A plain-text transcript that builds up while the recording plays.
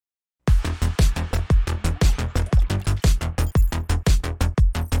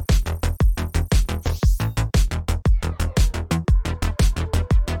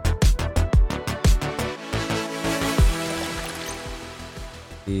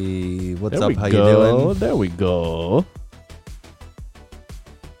Hey, what's There up? we How go. you doing? There we go.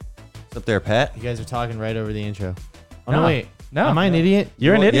 What's up there, Pat? You guys are talking right over the intro. Oh, No. no, wait. No. Am I an idiot?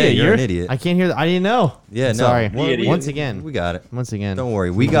 You're an Yeah, idiot. you're an idiot. I can't hear. I didn't know. Yeah, I'm no. sorry. We- Once again. We got it. Once again. Don't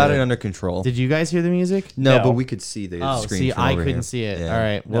worry. We got it under control. Did you guys hear the music? No, No. but we could see the Oh, screen. see, from I over couldn't here. see it. Yeah. All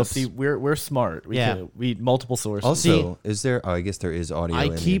right. Well, Whoops. see, we're smart. We multiple sources. Also, is there? Oh, I guess there is audio. I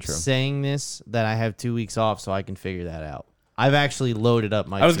in the keep intro. saying this that I have 2 weeks off so I can figure that out. I've actually loaded up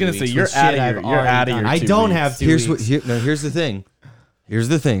my. I was 2 gonna say, weeks you're with shit outta your- I've you're already outta done. your I 2 don't weeks. have 2 Here's weeks. what. Here's the thing. Here's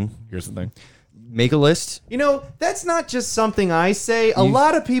the thing. Here's the thing. Make a list. You know, that's not just something I say. A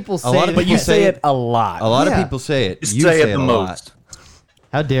lot of people say lot of that. But you say say it- it a lot. A lot Yeah. of people say it. You say it the a lot. most.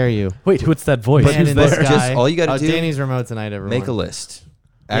 How dare you? Wait, what's that voice? Man Who's in there? the sky. Just all you gotta Oh, do- Danny's remote tonight, everyone. Make a list.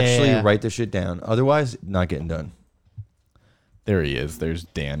 Actually, Yeah. write the shit down. Otherwise, not getting done. There he is. There's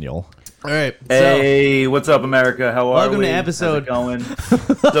Daniel. All right. Hey, what's up, America? How are Welcome we? to How's episode- it going?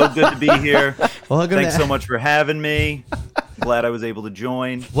 So good to be here. Welcome Thanks to so much for having me. Glad I was able to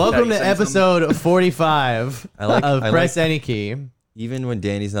join. Welcome Patty to sent some- episode 45 of Press Any Key. Even when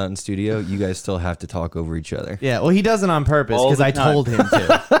Danny's not in studio, you guys still have to talk over each other. Yeah, well, he does it on purpose All because the I time. told him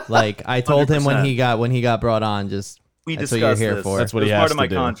to. Like, I told him when 100%. he got brought on. Just We that's what you're discussed here this. for. That's what It he was has part of my to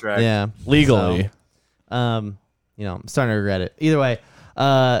do. contract. Yeah, Legally. So, you know, I'm starting to regret it. Either way,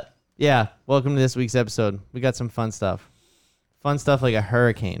 yeah. Welcome to this week's episode. We got some fun stuff. Fun stuff like a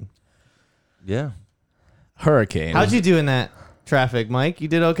hurricane. Yeah. Hurricane. How'd you do in that traffic, Mike? You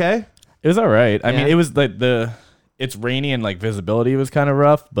did okay? It was all right. I Yeah. mean, it was like it's rainy and like visibility was kind of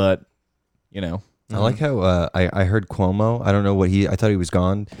rough, but you know. I like how I heard Cuomo. I don't know what I thought he was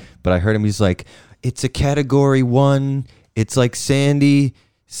gone, but I heard him. He's like, it's a category 1. It's like Sandy.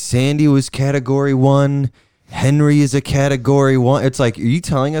 Sandy was category 1. Henry is a category 1. It's like, are you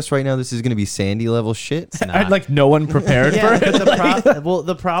telling us right now this is going to be Sandy level shit? I'd like no one prepared Yeah, for it. but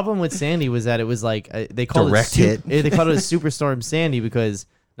the problem with Sandy was that it was like they called Direct it hit. they called it a Superstorm Sandy because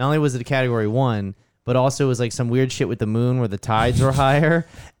not only was it a category 1, but also it was like some weird shit with the moon where the tides were higher,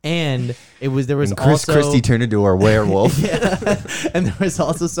 and there was And Chris also Christie turned into a werewolf. and there was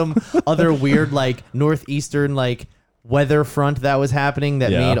also some other weird like northeastern like weather front that was happening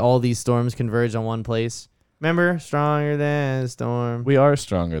that Yeah. made all these storms converge on one place. Remember, stronger than a storm. We are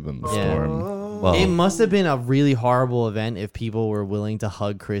stronger than the Yeah. storm. Well, It must have been a really horrible event if people were willing to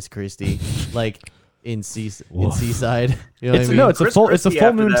hug Chris Christie, like in Seaside. You know what I mean? No, it's a Chris full Christie full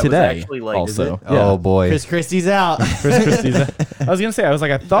after moon that was today. actually, like, Also, oh boy. Chris Christie's out. Chris Christie's. I was gonna say, I was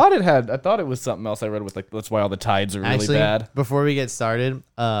like, I thought it was something else I read with like that's why all the tides are really Actually, bad. before we get started,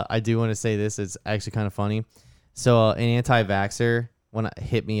 I do want to say this. It's actually kind of funny. So an anti-vaxxer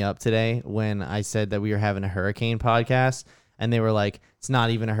hit me up today when I said that we were having a hurricane podcast, and they were like, "It's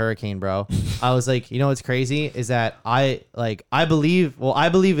not even a hurricane, bro." I was like, "You know what's crazy is that I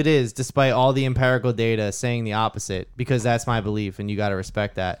believe it is, despite all the empirical data saying the opposite, because that's my belief, and you got to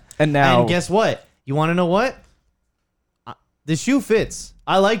respect that." And now, And guess what? You want to know what? The shoe fits.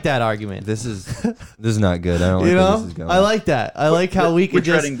 I like that argument. This is not good. I don't like You where know, this is going. I like that. I like how we We're could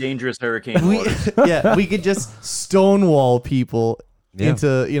just treading dangerous hurricane waters. we could just stonewall people Yeah.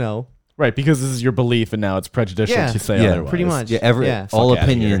 into, you know, right, because this is your belief, and now it's prejudicial Yeah. to say Yeah, otherwise. pretty much. Yeah, Yeah. all Fuck outta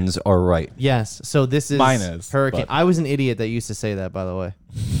here. opinions are right. yes. So this is Mine is, hurricane. but- I was an idiot that used to say that, by the way.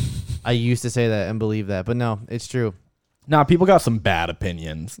 I used to say that and believe that, but no, it's true. Nah, people got some bad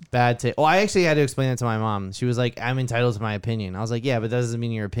opinions. Bad take. Well, I actually had to explain that to my mom. She was like, "I'm entitled to my opinion." I was like, "Yeah, but that doesn't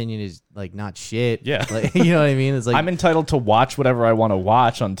mean your opinion is like not shit." Yeah. like, you know what I mean? It's like I'm entitled to watch whatever I want to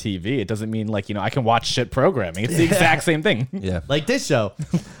watch on TV. It doesn't mean like I can watch shit programming. It's the exact same thing. Yeah. like this show.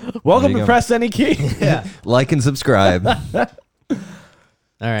 Welcome you to go. Press Any Key. Yeah. Like and subscribe. All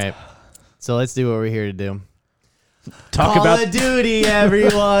right. So let's do what we're here to do. Talk Call about of Duty,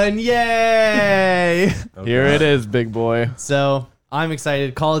 everyone! Yay! here it is, big boy. So I'm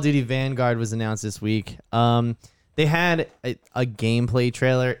excited. Call of Duty Vanguard was announced this week. They had a gameplay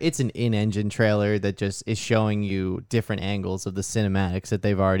trailer. It's an in-engine trailer that just is showing you different angles of the cinematics that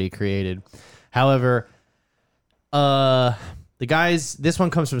they've already created. However, the guys, this one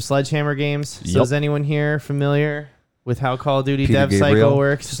comes from Sledgehammer Games. So Yup. is anyone here familiar with how Call of Duty Peter dev Gabriel, cycle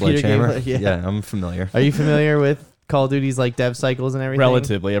works? Peter Sledgehammer. Gabriel, Yeah, I'm familiar. Are you familiar with Call of Duty's like dev cycles and everything?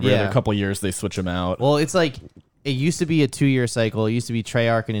 Relatively, every Yeah. other couple years they switch them out. Well, it's like it used to be a 2-year cycle. It used to be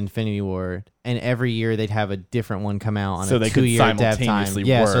Treyarch and Infinity Ward, and every year they'd have a different one come out on So a they could 2-year dev time. simultaneously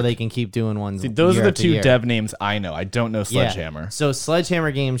Yeah, so work. they can keep doing ones. See, those year are the after two year. dev names I know. I don't know Yeah. Sledgehammer. So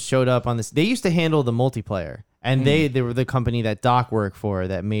Sledgehammer Games showed up on this. They used to handle the multiplayer, and they were the company that Doc worked for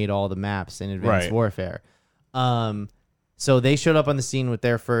that made all the maps in Advanced Right. Warfare. So they showed up on the scene with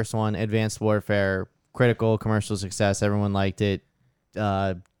their first one, Advanced Warfare, critical commercial success. Everyone liked it.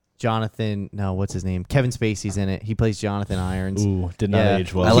 Jonathan. No, what's his name? Kevin Spacey's in it. He plays Jonathan Irons. Ooh, did not Yeah.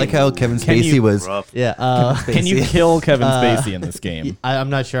 age well. I like how Kevin Can Spacey you- was. Rough. Yeah. Can you kill Kevin Spacey in this game? I'm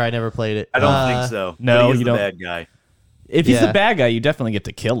not sure. I never played it. I don't think so. no, but he is you the don't- bad guy. If he's Yeah. the bad guy, you definitely get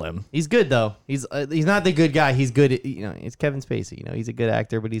to kill him. He's good though. He's not the good guy. He's good. At, it's Kevin Spacey. He's a good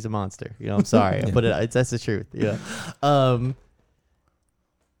actor, but he's a monster. I'm sorry, but that's the truth.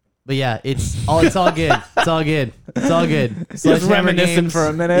 But yeah, it's all good. It's all good. It's all good. Just Sledgehammer reminiscing games. for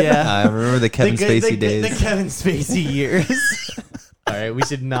a minute. Yeah. I remember the Kevin Spacey days. The Kevin Spacey years. All right, we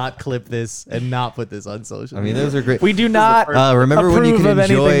should not clip this and not put this on social. I mean, those are great. We do not. Remember when you approve could of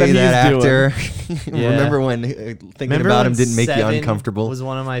anything enjoy that that he's actor? Yeah. Remember when thinking about him didn't make you Seven uncomfortable? Was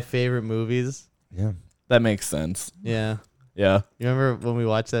one of my favorite movies. Yeah. That makes sense. Yeah. Yeah. You remember when we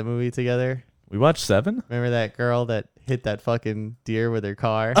watched that movie together? We watched 7? Remember that girl that hit that fucking deer with her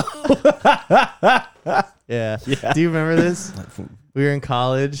car? Yeah. Do you remember this? We were in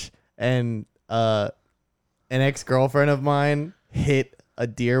college and an ex-girlfriend of mine hit a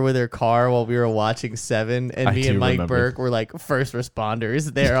deer with her car while we were watching 7, and I me do and Mike remember. Burke were like first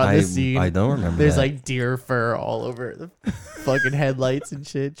responders there on the scene. I don't remember. There's that. like deer fur all over the fucking headlights and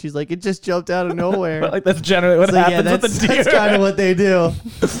shit. She's like, it just jumped out of nowhere. Like that's generally what It's like, happens with the deer. that's kind of what they do.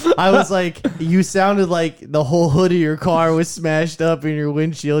 I was like, you sounded like the whole hood of your car was smashed up and your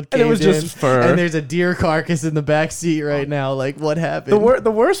windshield And it caved was just in, fur. and there's a deer carcass in the back seat right now. Like, what happened?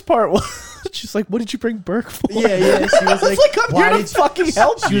 The worst part was she's like, "What did you bring Burke for?" Yeah. She was like, like, I'm why here to did fucking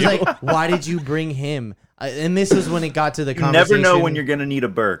help She was you. like, why did you bring him? And this was when it got to the You conversation. never know when you're gonna need a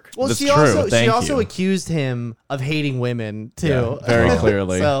Burke. Well, That's she true. also Thank also you. accused him of hating women too. Yeah, very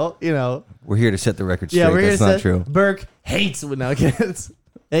clearly. So We're here to set the record straight. yeah, we're That's gonna not say true. Burke hates no, kids.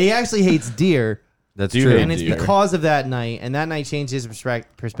 He actually hates deer. That's Do true. hate And it's deer. because of that night, and that night changed his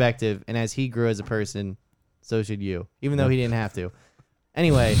perspective. And as he grew as a person, so should you, even though he didn't have to.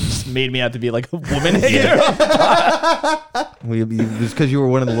 Anyway, Just made me out to be like a woman hater. It's because you were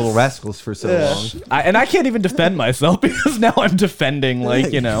one of the little rascals for so long. And I can't even defend myself because now I'm defending,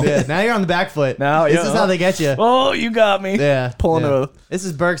 yeah, now you're on the back foot. Now, this yeah. is how they get you. Oh, you got me. Yeah, Pulling yeah. a. This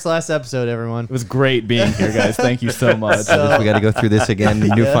is Burke's last episode, everyone. It was great being here, guys. Thank you so much. So- We got to go through this again.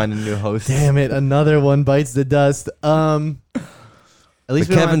 Find a new host. Damn it, another one bites the dust. At least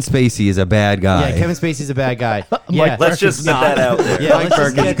But we don't Kevin have- Spacey is a bad guy. Yeah, Kevin Spacey's a bad guy. Yeah, Let's just get that out there. yeah. Mike Let's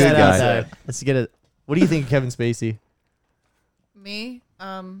just Burke is a get good that out guy. there. Let's get it. What do you think of Kevin Spacey? Me?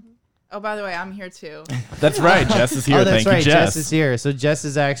 Oh, by the way, I'm here too. That's right. Jess is here. Oh, that's Thank right. you, Jess is here. So Jess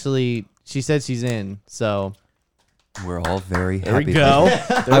is actually. She said she's in. So We're all very There we happy. go.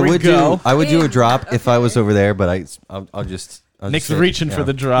 There I we would go. do. I would do a In. drop if I was Okay. over there, but I'll just. Nick's sit, reaching you for know.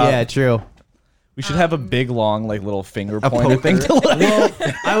 the drop. yeah, true. We should have a big, long, like little finger pointer poker. thing to like. Well,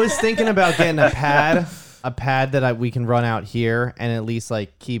 I was thinking about getting a pad that we can run out here and at least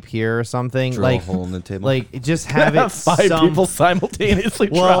like keep here or something. Drill like a hole in the table. like just have it Five some, people simultaneously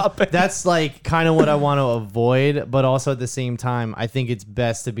Well, dropping. that's like kind of what I want to avoid, but also at the same time, I think it's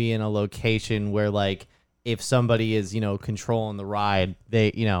best to be in a location where like if somebody is, controlling the ride,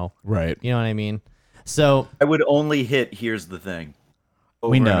 they, Right. you know what I mean? So, I would only hit "Here's the thing"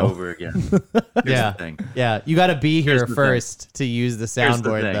 over We know. and over again. Here's yeah. the thing. Yeah, you got to be here Here's the first to use the Here's the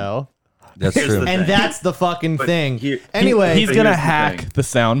soundboard thing. though. That's here's true. the And thing. that's the fucking But thing. here- Anyway, He's But gonna here's the hack thing. the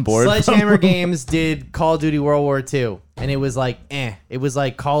soundboard. Sledgehammer Games did Call of Duty World War II, and it was like, It was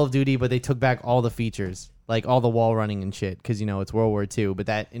like Call of Duty, but they took back all the features, like all the wall running and shit, because, it's World War II, but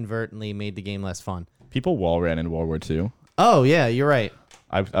that inadvertently made the game less fun. People wall ran in World War II. Oh, yeah, you're right.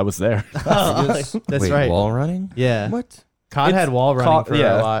 I was there. That's Wait, right. wall running? Yeah. What? COD It's had wall running called- for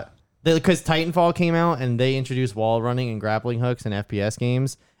yeah. a lot. Because Titanfall came out, and they introduced wall running and grappling hooks in FPS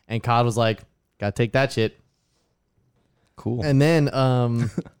games, and COD was like, gotta take that shit. Cool. And then, All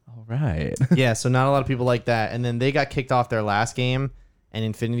right. yeah, so not a lot of people like that. And then they got kicked off their last game, and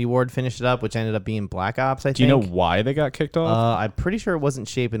Infinity Ward finished it up, which ended up being Black Ops, I think. Do you know why they got kicked off? I'm pretty sure it wasn't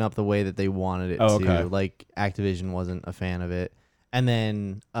shaping up the way that they wanted it Oh, to. okay. Like, Activision wasn't a fan of it. And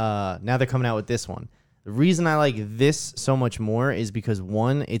then now they're coming out with this one. The reason I like this so much more is because,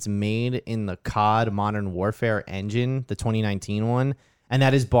 one, it's made in the COD Modern Warfare engine, the 2019 one, and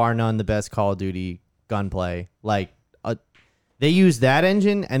that is bar none the best Call of Duty gunplay. Like, they used that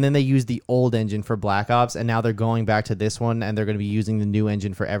engine, and then they used the old engine for Black Ops, and now they're going back to this one, and they're going to be using the new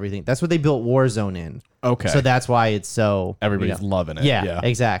engine for everything. That's what they built Warzone in. Okay. So that's why it's so... Everybody's loving it. Yeah, Yeah.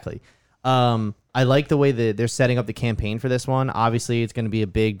 exactly. I like the way that they're setting up the campaign for this one. Obviously, it's going to be a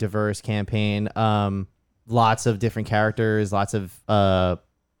big, diverse campaign. Lots of different characters, lots of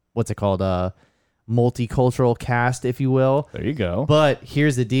multicultural cast, if you will. There you go. But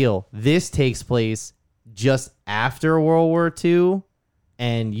here's the deal: this takes place just after World War II,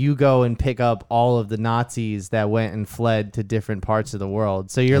 and you go and pick up all of the Nazis that went and fled to different parts of the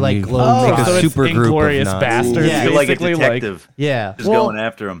world. So you're And like you globe make a so trotting. it's super group of Inglorious Nazis. Bastards. Yeah. You're like a basically, detective, Yeah, just well, going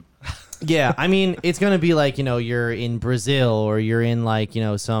after him. yeah. I mean, it's gonna be like you're in Brazil or you're in like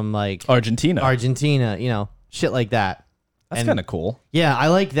some like Argentina. Argentina, shit like that. That's And- kind of cool. Yeah, I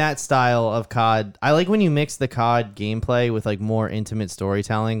like that style of COD. I like when you mix the COD gameplay with like more intimate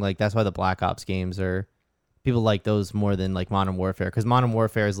storytelling. Like that's why the Black Ops games are people like those more than like Modern Warfare, because Modern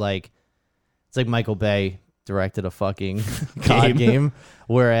Warfare is like it's like Michael Bay directed a fucking COD game,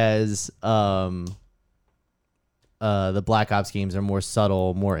 whereas the Black Ops games are more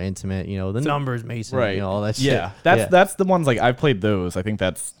subtle, more intimate. The numbers, Mason, Right. all that shit. Yeah. That's the ones like I've played those. I think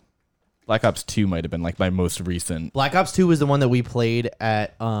that's Black Ops 2 might have been like my most recent. Black Ops 2 was the one that we played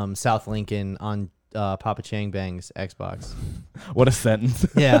at South Lincoln on Papa Chang Bang's Xbox. What a sentence.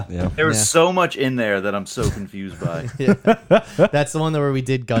 Yeah. Yeah. There was Yeah. so much in there that I'm so confused by. That's the one where we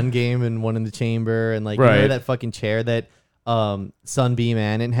did gun game and one in the chamber and like Right. remember that fucking chair that Sunbeam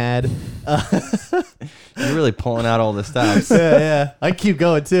Annan had. You're really pulling out all the stops. yeah. I keep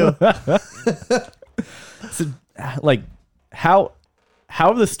going too. So, like, how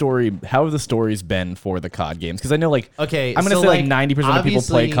have the stories been for the COD games? Because I know like Okay, I'm gonna so, say like, 90% of people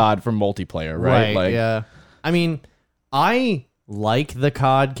play obviously- COD for multiplayer, right? Like, yeah. I mean, I like the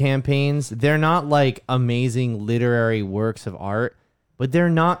COD campaigns. They're not like amazing literary works of art, but they're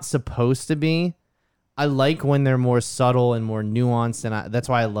not supposed to be. I like when they're more subtle and more nuanced, and that's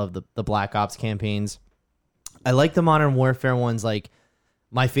why I love the Black Ops campaigns. I like the Modern Warfare ones. Like,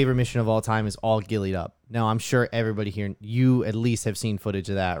 my favorite mission of all time is all gillied up. Now, I'm sure everybody here, you at least have seen footage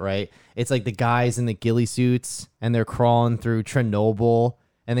of that, right? It's like the guys in the ghillie suits, and they're crawling through Chernobyl,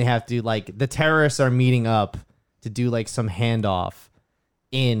 and they have to, like, the terrorists are meeting up to do, like, some handoff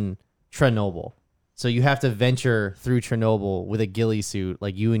in Chernobyl. So you have to venture through Chernobyl with a ghillie suit,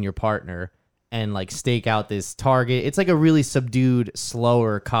 like you and your partner, and like stake out this target. It's like a really subdued,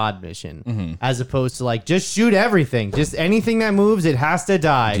 slower COD mission, as opposed to like just shoot everything, just anything that moves, it has to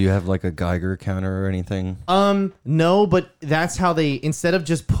die. Do you have like a Geiger counter or anything? No, but that's how they, instead of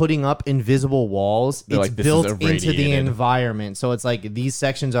just putting up invisible walls, They're it's like, this is built into the irradiated. environment. So it's like these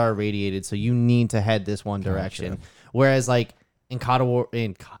sections are irradiated, so you need to head this one direction. Whereas like in Call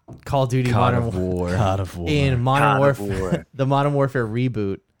of Duty Modern Warfare, COD of War. in Modern God of Warfare, War. the Modern Warfare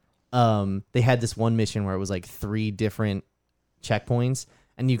reboot, they had this one mission where it was like 3 different checkpoints,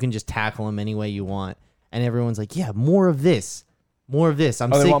 and you can just tackle them any way you want. And everyone's like, "Yeah, more of this, more of this."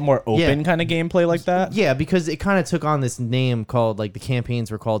 I'm Oh, they sick- want more open Yeah. kind of gameplay like that? Yeah, because it kind of took on this name called, like, the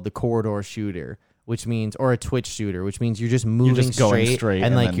campaigns were called the corridor shooter, which means, or a twitch shooter, which means you're just moving just going straight and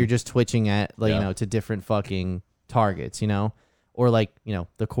and like then- you're just twitching at like Yeah. to different fucking targets, or like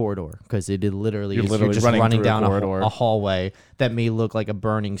the corridor, because it literally You're is literally you're just running running through a down corridor. a hallway that may look like a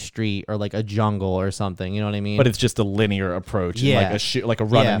burning street or like a jungle or something. You know what I mean? But it's just a linear approach. Yeah. And like a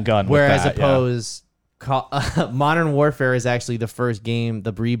run and gun. Whereas with that, opposed, Modern Warfare is actually the first game,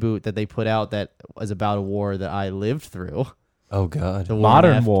 the reboot that they put out that was about a war that I lived through. Oh God. The war in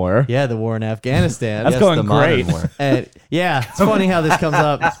Modern War. Yeah, the war in Afghanistan. That's going the modern great. war. And yeah, it's funny how this comes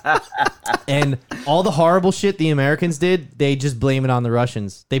up. And all the horrible shit the Americans did, they just blame it on the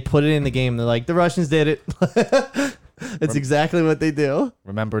Russians. They put it in the game. They're like, the Russians did it. That's exactly what they do.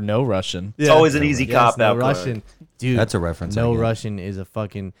 Remember, no Russian. It's always an easy cop no out. Russian. Dude, That's a reference. I no get. Russian is a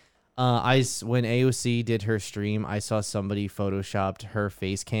fucking. When AOC did her stream, I saw somebody photoshopped her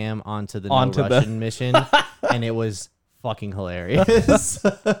face cam onto the Onto no the- Russian mission, and it was fucking hilarious.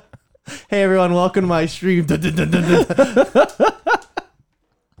 Hey everyone, welcome to my stream. Dun, dun, dun, dun, dun.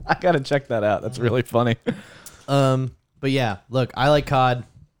 I gotta check that out. That's really funny. But yeah, look, I like COD.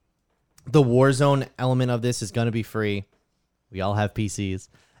 The Warzone element of this is gonna be free. We all have PCs,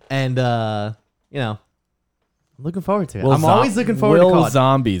 and I'm looking forward to it. I'm always looking forward to Will COD.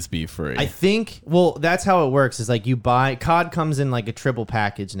 zombies be free? I think, well, that's how it works. Is like you buy COD comes in like a triple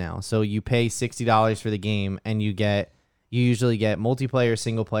package now. So you pay $60 for the game, and you usually get multiplayer,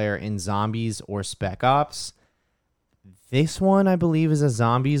 single player, and zombies or Spec Ops. This one, I believe, is a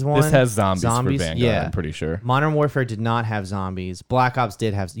zombies one. this has zombies for Vanguard, Yeah. I'm pretty sure. Modern Warfare did not have zombies. Black Ops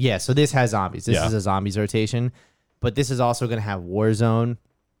did have. Yeah, so this has zombies. This Yeah. is a zombies rotation, but this is also going to have Warzone,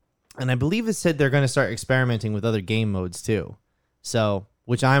 and I believe it said they're going to start experimenting with other game modes too. So,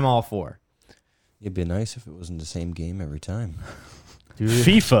 which I'm all for. It'd be nice if it wasn't the same game every time.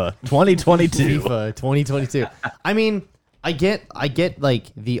 FIFA 2022. FIFA 2022. I mean, I get like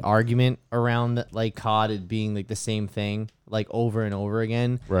the argument around like COD it being like the same thing like over and over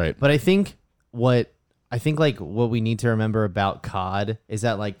again. Right. But I think what I think like what we need to remember about COD is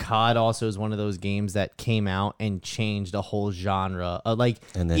that like COD also is one of those games that came out and changed a whole genre. Like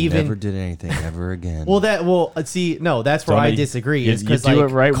And then even never did anything ever again. see, no, that's where So, I I mean, disagree. you Is because do like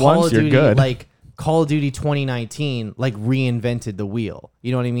it right Call once, of you're Duty, good. like Call of Duty 2019, like reinvented the wheel.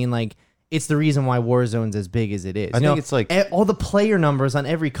 You know what I mean? Like it's the reason why Warzone's as big as it is. I think it's like- all the player numbers on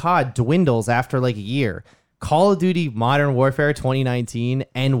every COD dwindles after like a year. Call of Duty Modern Warfare 2019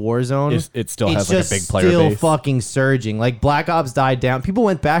 and Warzone, It still has, like, a just big player still base. fucking surging. Like Black Ops died down. People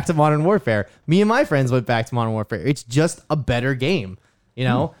went back to Modern Warfare. Me and my friends went back to Modern Warfare. It's just a better game, you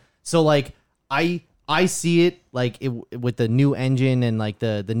know? So like I see it like with the new engine and like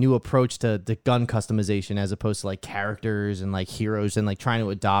the new approach to the gun customization as opposed to like characters and like heroes and like trying to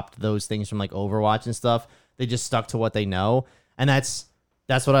adopt those things from like Overwatch and stuff. They just stuck to what they know, and that's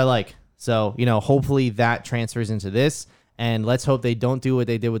what I like. So, you know, hopefully that transfers into this, and let's hope they don't do what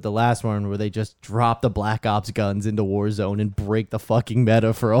they did with the last one where they just drop the Black Ops guns into Warzone and break the fucking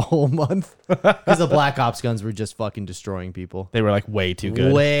meta for a whole month. Because the Black Ops guns were just fucking destroying people. They were like way too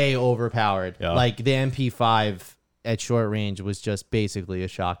good. Way overpowered. Yeah. Like the MP5 at short range was just basically a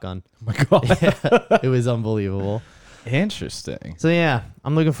shotgun. Oh my god. It was unbelievable. Interesting. So yeah,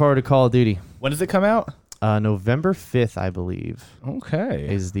 I'm looking forward to Call of Duty. When does it come out? November 5th, I believe, Okay.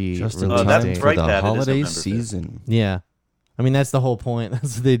 is the just in release that's time date. for right, the Pat, it is holiday November 5th. season. Yeah. I mean, that's the whole point.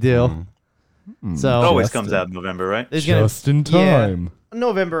 That's what they do. So It always Just comes out in November, right? there's gonna Just in yeah, time.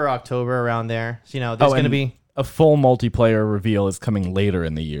 November or October around there. So, you know, there's Oh, gonna and be a full multiplayer reveal is coming later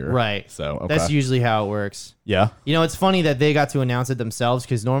in the year. right. So okay. That's usually how it works. yeah. You know, it's funny that they got to announce it themselves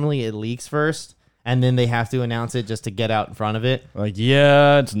because normally it leaks first and then they have to announce it just to get out in front of it. Like,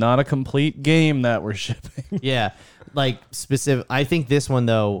 yeah, it's not a complete game that we're shipping. Yeah, like specific. I think this one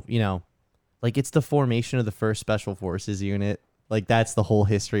though, you know, like it's the formation of the first Special Forces unit. Like that's the whole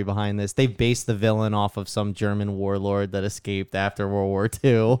history behind this. They based the villain off of some German warlord that escaped after World War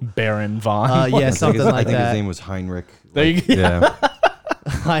II. Baron Von. Yeah, I think something his- like I think that. his name was Heinrich. There you go. Yeah.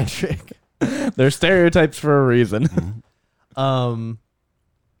 Heinrich. They're stereotypes for a reason.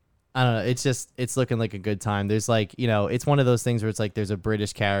 I don't know. It's looking like a good time. There's like, you know, it's one of those things where it's like there's a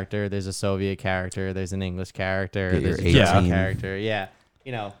British character, there's a Soviet character, there's an English character, Get your there's a German 18. character. Yeah.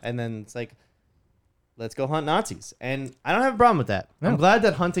 You know, and then it's like, let's go hunt Nazis. And I don't have a problem with that. I'm glad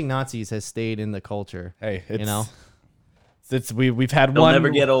that hunting Nazis has stayed in the culture. Hey, it's, You know? we've had They'll one. never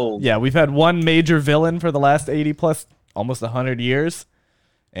get old. Yeah, we've had one major villain for the last 80 plus, almost 100 years,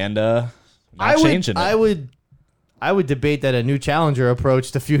 and not changing it. I would debate that a new challenger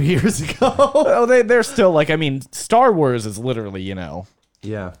approached a few years ago. Oh, they're still like, I mean, Star Wars is literally, you know,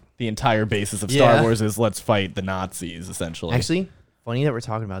 Yeah. the entire basis of Yeah. Star Wars is let's fight the Nazis, essentially. Actually, funny that we're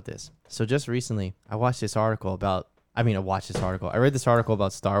talking about this. So just recently, I read this article about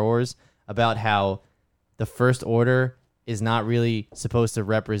Star Wars, about how the First Order is not really supposed to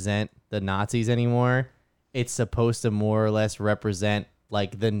represent the Nazis anymore. It's supposed to more or less represent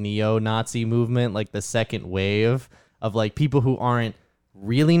like the neo-Nazi movement, like the second wave of like people who aren't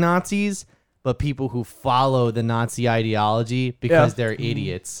really Nazis, but people who follow the Nazi ideology because Yeah. they're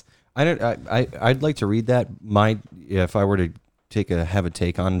idiots. I'd like to read that. If I were to have a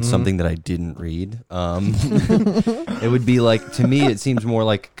take on something that I didn't read, it would be like, to me it seems more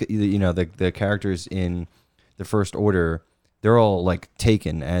like, you know, the characters in the First Order, they're all like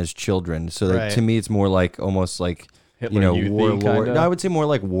taken as children. So that, Right. to me it's more like almost like Hitler you know, Youth-y warlord. kinda? No, I would say more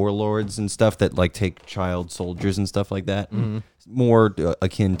like warlords and stuff that like take child soldiers and stuff like that. More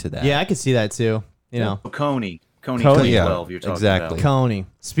akin to that. Yeah, I could see that too. You know. Coney Coney, 2012, yeah, you're talking exactly. about. Coney.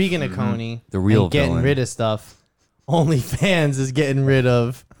 Speaking of Coney, The real and getting villain. rid of stuff, OnlyFans is getting rid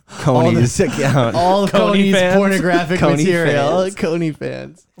of Coney's account. all of Coney Coney's fans? pornographic Coney material. fans. Coney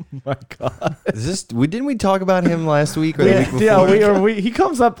fans. my God. Didn't we talk about him last week or the week before? He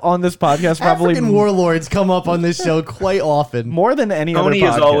comes up on this podcast probably African warlords come up on this show quite often. more than any Coney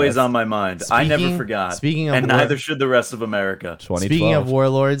other is podcast. always on my mind. I never Speaking- forgot. speaking of and war- neither should the rest of America. 2012. Speaking of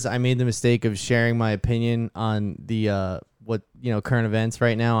warlords, I made the mistake of sharing my opinion on the current events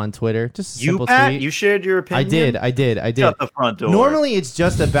right now on Twitter. Just a You, simple Pat, tweet. you shared your I opinion. did. Shut the front door. Normally it's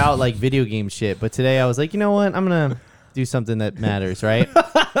just about like video game shit, but today I was like, you know what? I'm gonna do something that matters, right?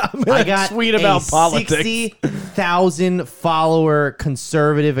 I got tweet about politics. 60,000 follower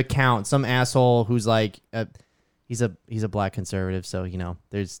conservative account. Some asshole who's like, he's a black conservative, so you know,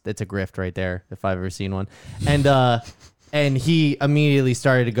 that's a grift right there if I've ever seen one. And he immediately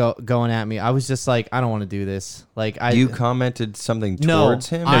started going at me. I was just like, I don't want to do this. Like You commented something no, towards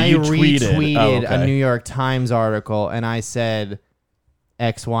him? I you tweeted. retweeted Oh, okay. a New York Times article and I said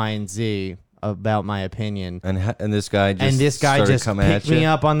X, Y, and Z about my opinion. And this guy just And this guy started just coming at picked me you?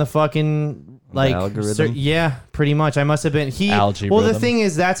 up on the fucking Like, algorithm? yeah, pretty much. I must have been Algae Well, the rhythm. thing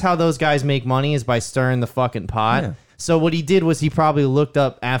is, that's how those guys make money, is by stirring the fucking pot. Yeah. So what he did was he probably looked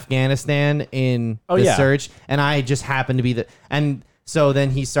up Afghanistan in the yeah. search, and I just happened to be and so then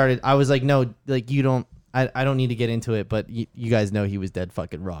he started. I was like, no, like you don't. I don't need to get into it, but you guys know he was dead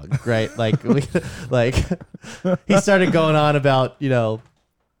fucking wrong, right? Like, like he started going on about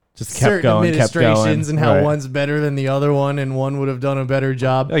Just kept certain going, administrations and how Right. one's better than the other one, and one would have done a better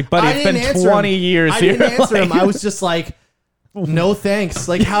job. Like, buddy, I it's didn't been answer 20 him. years I here. didn't answer him. Like- I was just like, no thanks.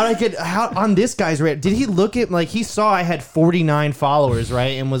 Like, how on this guy's rate? Did he look at, like, he saw I had 49 followers,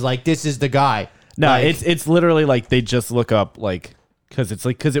 right? And was like, this is the guy. No, Like, it's literally like they just look up like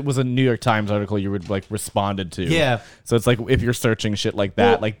because it was a New York Times article you would like responded to. Yeah. So it's like if you're searching shit like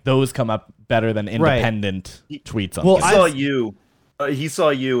that, Well- like those come up better than independent tweets on. Well, Twitter. He saw I've- you. He saw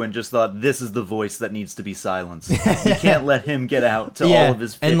you and just thought, "This is the voice that needs to be silenced. You can't let him get out to all of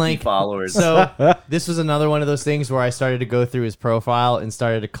his 50 followers." So this was another one of those things where I started to go through his profile and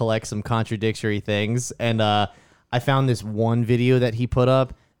started to collect some contradictory things. And I found this one video that he put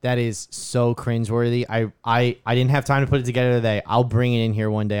up that is so cringeworthy. I didn't have time to put it together today. I'll bring it in here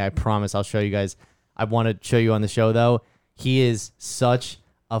one day. I promise. I'll show you guys. I want to show you on the show, though. He is such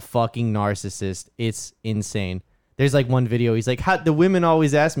a fucking narcissist. It's insane. There's like one video. He's like, the women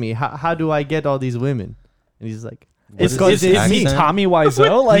always ask me, how do I get all these women? And he's like, it's is his me, accent? Tommy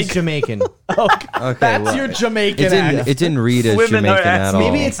Wiseau. Like he's Jamaican. Okay, that's well, your Jamaican it didn't. accent. It didn't read as Women are Jamaican at asking-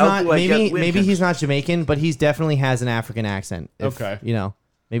 all. Maybe it's How not. do I get Maybe women? he's not Jamaican, but he's definitely has an African accent. Okay.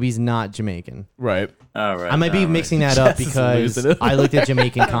 Maybe he's not Jamaican. right. All right, I might be all right. mixing that up Jess is because losing it. I looked at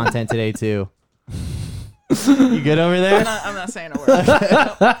Jamaican content today too. You good over there? I'm not saying a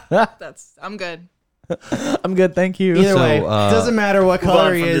word. I'm good. I'm good, thank you. Either So, way, doesn't matter what Move on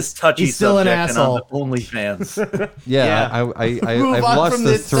color he from is. this touchy He's still an subject and asshole. on to OnlyFans. Yeah, Move I've on lost from the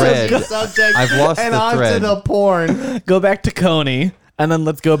this thread. touchy subject I've lost and the on thread. to the porn. Go back to Coney, and then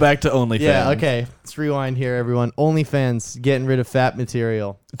let's go back to OnlyFans. Yeah. Okay. Let's rewind here, everyone. OnlyFans getting rid of fat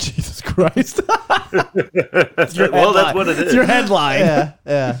material. Jesus Christ. Well, that's what it It's is. your headline.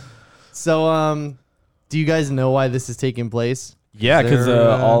 Yeah. So, do you guys know why this is taking place? Yeah, because There,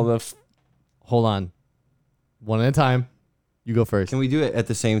 all the Hold on. One at a time. You go first. Can we do it at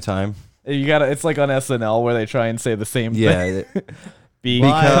the same time? you gotta. It's like on SNL where they try and say the same thing. Yeah.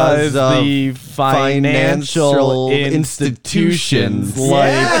 Because Because of the financial financial institutions institutions.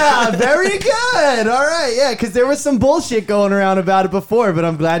 like Yeah, very good. All right, yeah, because there was some bullshit going around about it before, but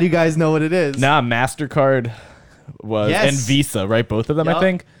I'm glad you guys know what it is. MasterCard was Yes. and Visa, right? Both of them, Yup. I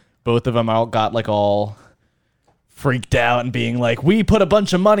think. Both of them got like all freaked out and being like, "We put a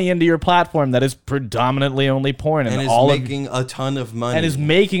bunch of money into your platform that is predominantly only porn, and And is all making a ton of money. and is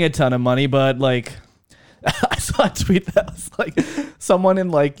making a ton of money, but like." I saw a tweet that was like someone in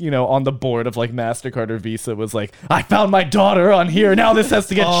like, on the board of like MasterCard or Visa was like, I found my daughter on here. Now this has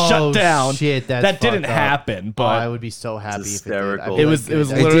to get Oh, shut down. shit, that's that didn't fucked up. happen, Oh, but I would be so happy if hysterical. it did. it was It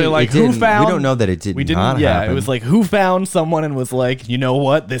literally didn't- like it who didn't- found. We don't know that it did We didn't. not Yeah, happen. it was like who found someone and was like, you know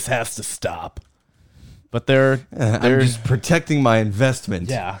what, this has to stop. But they're I'm just protecting my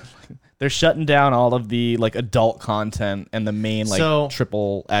investment. yeah. They're shutting down all of the like adult content and the main like So-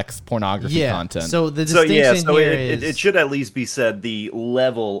 triple X pornography Yeah. content. So the So distinction yeah, so here it is should at least be said the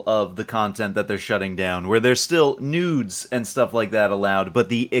level of the content that they're shutting down, where there's still nudes and stuff like that allowed, but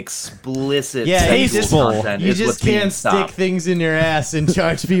the explicit Yeah, sexual you just- content you is just what's being can't stick stopped. things in your ass and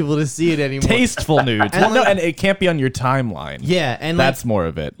charge people to see it anymore. tasteful nudes. And Well, no, like- and it can't be on your timeline. Yeah, and like, That's more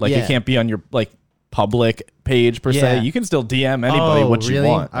of it. Like Yeah. it can't be on your like public page per Yeah. se. You can still DM anybody oh, what you really?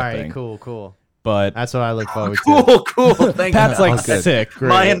 want. All I right, think. cool. But That's what I look forward to. Cool. Thank Pat's you. like Okay. sick. Great.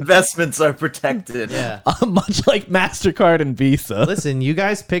 My investments are protected. Yeah. Much like MasterCard and Visa. Listen, you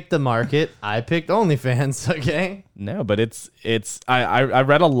guys picked the market. I picked OnlyFans. Okay. No, but it's I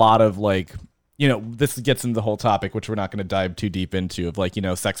read a lot of like, this gets into the whole topic, which we're not going to dive too deep into, of like,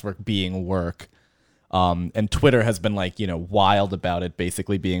 sex work being work. And Twitter has been like, wild about it,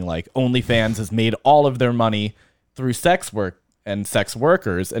 basically being like OnlyFans has made all of their money through sex work and sex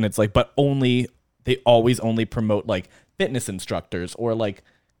workers. And it's like, but they always only promote like fitness instructors or like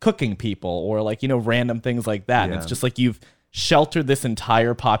cooking people or like, random things like that. And Yeah. it's just like you've sheltered this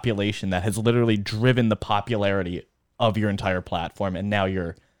entire population that has literally driven the popularity of your entire platform. And now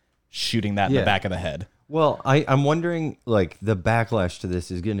you're shooting that in the Yeah. back of the head. Well, I'm wondering, like, the backlash to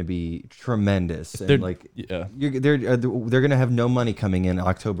this is going to be tremendous. They're- And, like, yeah. they're going to have no money coming in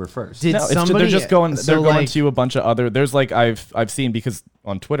October 1st. Did No, it's somebody? they're just going. so, They're going like, to a bunch of other. There's like I've seen because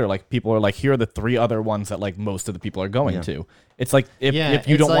on Twitter, like people are like, here are the 3 other ones that like most of the people are going to. It's like if you it's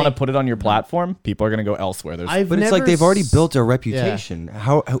don't want to like- put it on your platform, people are going to go elsewhere. There's But it's like they've already built a reputation.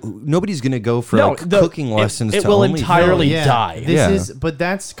 How nobody's gonna go for like cooking lessons. It to OnlyFans. entirely Yeah, die. But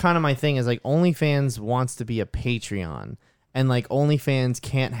that's kind of my thing is like OnlyFans wants to be a Patreon, and like OnlyFans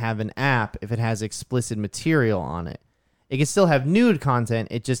can't have an app if it has explicit material on it. It can still have nude content.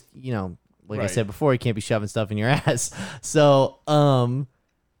 It just, like I Right. said before, you can't be shoving stuff in your ass. So, on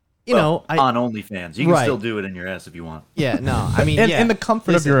OnlyFans, you can Right. still do it in your ass if you want. yeah, no, I mean, In the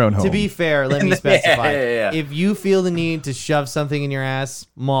comfort of your own home. To be fair, let me specify. Yeah. If you feel the need to shove something in your ass,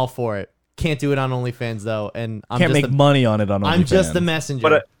 I'm all for it. Can't do it on OnlyFans though, and I'm Can't just make money on it on OnlyFans. I'm just the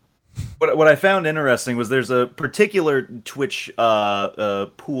messenger. But what I found interesting was there's a particular Twitch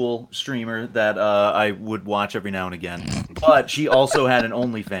pool streamer that I would watch every now and again, but she also had an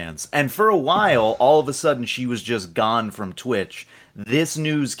OnlyFans. And for a while, all of a sudden, she was just gone from Twitch. This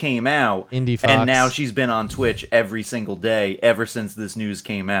news came out, Indie Fox. and now she's been on Twitch every single day ever since this news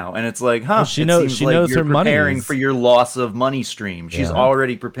came out. And it's like, Well, she it knows- seems she like knows you're her money preparing is- for your loss of money stream. She's Yeah.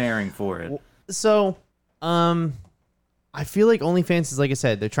 already preparing for it. So, I feel like OnlyFans is, like I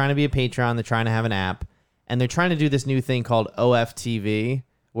said, they're trying to be a Patreon, they're trying to have an app, and they're trying to do this new thing called OFTV,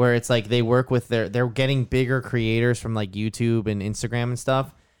 where it's like they work with they're getting bigger creators from like YouTube and Instagram and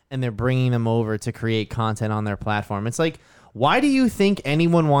stuff, and they're bringing them over to create content on their platform. It's like, why do you think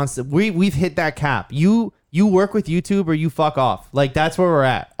anyone wants to? We've hit that cap. You work with YouTube or you fuck off. Like that's where we're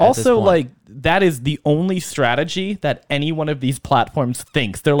at. This Also, point. like, that is the only strategy that any one of these platforms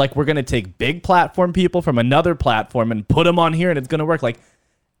thinks. They're like, we're going to take big platform people from another platform and put them on here and it's going to work. Like,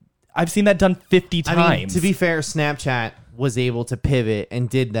 I've seen that done 50 times. I mean, to be fair, Snapchat was able to pivot and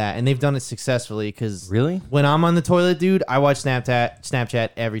did that, and they've done it successfully. Because Really? when I'm on the toilet, dude, I watch Snapchat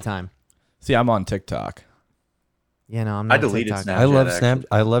every time. See, I'm on TikTok. Yeah, no, I'm not. I deleted TikTok. Snapchat. I love actually.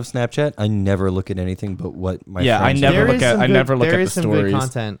 I love Snapchat. I never look at anything but what my Yeah, I friends never There look is at- some I good- never look there at is the some good stories.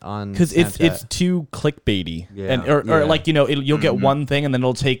 content on Because it's Snapchat. too clickbaity. Yeah, And, or yeah. like, you'll get one thing and then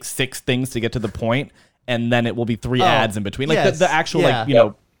it'll take 6 things to get to the point and then it will be 3 ads in between. Like yes, the actual, yeah. like,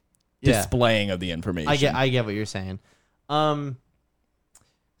 Yeah. displaying of the information. I get what you're saying.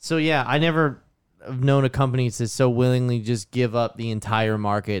 So yeah, I never have known a company to so willingly just give up the entire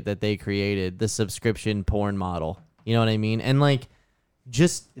market that they created, the subscription porn model. You know what I mean? And like,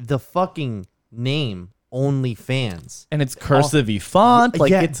 just the fucking name OnlyFans. And it's cursive-y font.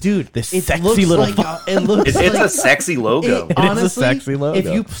 Like, yeah, it's dude, this it sexy looks little like font. it looks It's like a sexy logo. It, is a honestly, sexy logo. if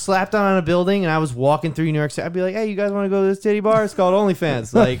you slapped on a building and I was walking through New York City, I'd be like, "Hey, you guys want to go to this titty bar? It's called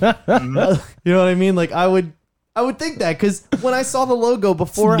OnlyFans." Like, you know what I mean? Like, I would think that because when I saw the logo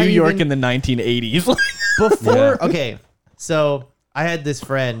before, New I York even, in the 1980s. before. Okay, so I had this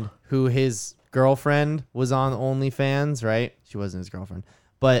friend who his girlfriend was on OnlyFans. Right? She wasn't his girlfriend,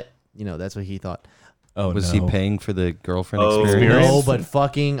 but that's what he thought. Oh, Was he paying for the girlfriend Oh. experience? No, but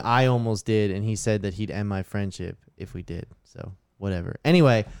fucking I almost did, and he said that he'd end my friendship if we did. So whatever.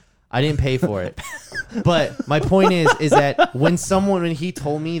 Anyway, I didn't pay for it. But my point is that when he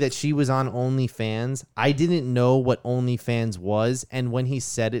told me that she was on OnlyFans, I didn't know what OnlyFans was, and when he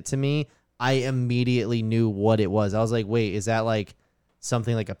said it to me, I immediately knew what it was. I was like, wait, is that like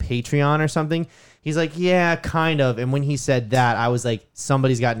something like a Patreon or something? He's like, yeah, kind of. And when he said that, I was like,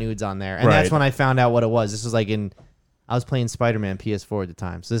 somebody's got nudes on there. And that's Right. when I found out what it was. This was like I was playing Spider-Man PS4 at the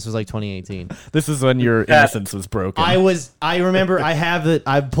time. So this was like 2018. This is when your innocence was broken. I remember I have it.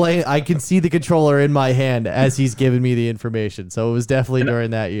 I can see the controller in my hand as he's giving me the information. So it was definitely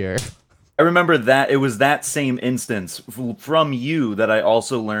during that year. I remember that it was that same instance from you that I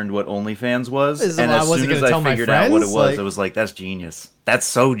also learned what OnlyFans was. Is And I as wasn't soon as gonna I tell my figured out what it friends, was, like- I was like, that's genius. That's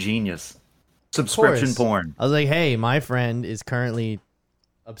so genius. Subscription course. porn. I was like, hey, my friend is currently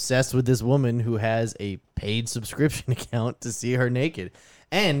obsessed with this woman who has a paid subscription account to see her naked.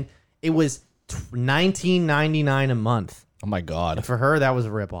 And it was $19.99 a month. oh my god. For her, that was a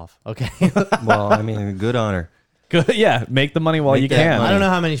ripoff. Okay. Well, I mean, good honor. Good. Yeah, make the money while Make you that can. money. I don't know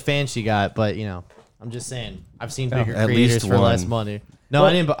how many fans she got, but I'm just saying. I've seen bigger at creators least for less one. money. No,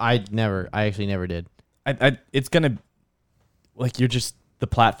 I didn't. But I actually never did. It's gonna, like, the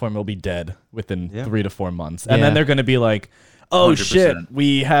platform will be dead within Yeah. 3 to 4 months, and Yeah. then they're gonna be like, "Oh 100%. shit,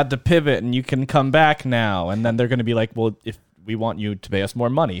 we had to pivot, and you can come back now." And then they're gonna be like, "Well, if we want you to pay us more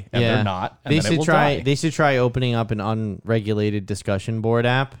money," and they're not, and They then it should will try. die. They should try opening up an unregulated discussion board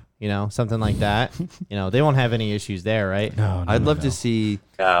app. Something like that. They won't have any issues there, right? No, I'd love to see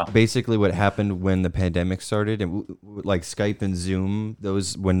Yeah. basically what happened when the pandemic started and like Skype and Zoom,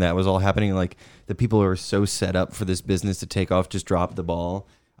 those when that was all happening, like the people who are so set up for this business to take off just dropped the ball.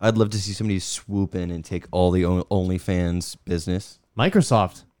 I'd love to see somebody swoop in and take all the OnlyFans business.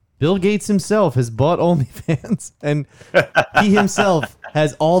 Microsoft. Bill Gates himself has bought OnlyFans, and he himself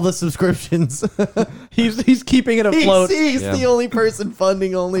has all the subscriptions. He's keeping it afloat. He's Yeah. the only person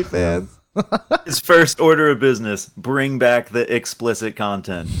funding OnlyFans. His first order of business: bring back the explicit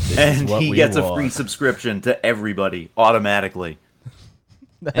content, and what he we gets a want. free subscription to everybody automatically.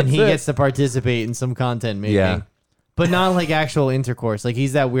 And he it. gets to participate in some content making. Yeah. But not like actual intercourse. Like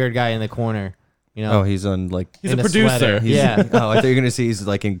he's that weird guy in the corner. You know? Oh, he's on like. He's in a producer. sweater. He's, Yeah. Oh, I thought you were gonna see he's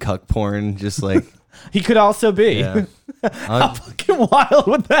like in cuck porn, just like. He could also be. Yeah. How fucking wild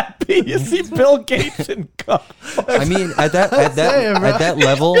would that be? You see Bill Gates in cup. I mean, at that saying, bro. at that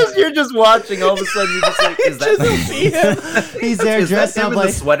level, You're just watching. All of a sudden, you're just like, "Is that He's there is that dressed him up in like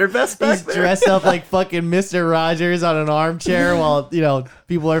the sweater vest back he's there?" dressed up like fucking Mr. Rogers on an armchair while,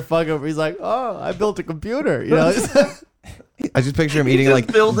 people are fucking. He's like, oh, I built a computer. I just picture him eating just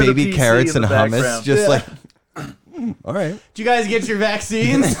like building a baby PC carrots in and the hummus, background. just Yeah. like. All right. Did you guys get your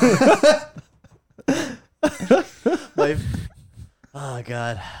vaccines? Oh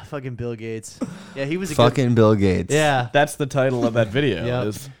god, fucking Bill Gates. Yeah, he was a Fucking Bill Gates. good. Yeah. That's the title of that video. Yep.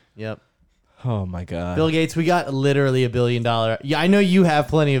 is- Yep. oh my god. Bill Gates, we got literally $1 billion. Yeah, I know you have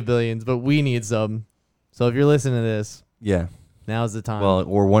plenty of billions, but we need some. So if you're listening to this, Yeah. now's the time. Well,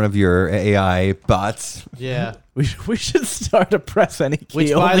 or one of your AI bots. yeah. we should start a press any key.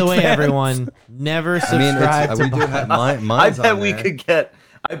 Which, by the way, OnlyFans. everyone, never I mean, subscribe we to. do have I mine's bet on we there. could get.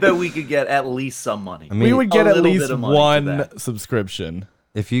 I bet we could get at least some money. I mean, we would get a at little least bit of money for one that. subscription.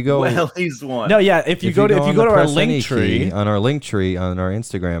 if you go, Well, at least one. No, yeah. If you go to on the our Press Any link tree, key, on our link tree on our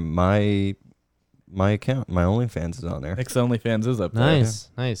Instagram, my account, my OnlyFans is on there. Nick's OnlyFans is up there.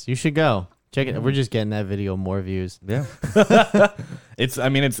 Nice. You should go check it. We're just getting that video more views. Yeah. It's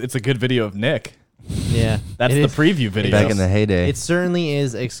a good video of Nick. Yeah, That's it the is. preview video. Back in the heyday. It certainly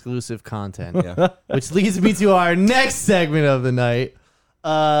is exclusive content. yeah. Which leads me to our next segment of the night.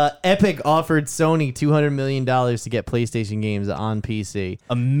 Epic offered Sony $200 million to get PlayStation games on PC.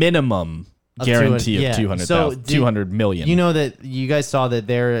 a minimum Of guarantee 200 of yeah. 200,000, So, 200 million. You know that you guys saw that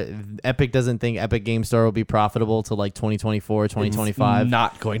Epic doesn't think Epic Game Store will be profitable till like 2024, 2025.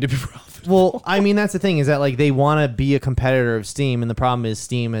 not going to be profitable. Well, I mean, that's the thing is that like they want to be a competitor of Steam, and the problem is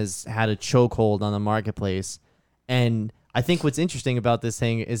Steam has had a chokehold on the marketplace. And I think what's interesting about this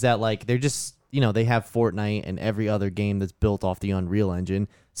thing is that like they're just they have Fortnite and every other game that's built off the Unreal Engine,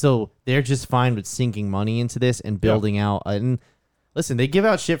 so they're just fine with sinking money into this and building out. And listen, they give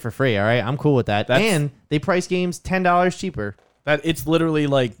out shit for free. All right, I'm cool with that. And they price games $10 cheaper. That it's literally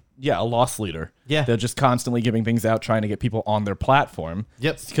like a loss leader. Yeah. They're just constantly giving things out, trying to get people on their platform.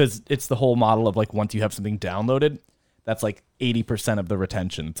 Yep. Because it's the whole model of like once you have something downloaded, that's like 80% of the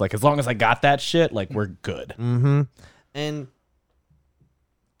retention. It's like as long as I got that shit, like we're good. And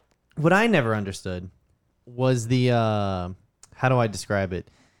what I never understood was the how do I describe it?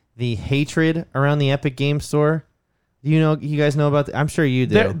 The hatred around the Epic Game Store. You guys know about I'm sure you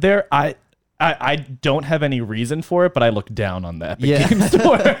do. I don't have any reason for it, but I look down on the Epic Yeah. Game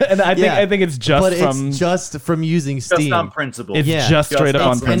Store, and I think it's just but from it's just from using just Steam. on principle. it's yeah. just straight up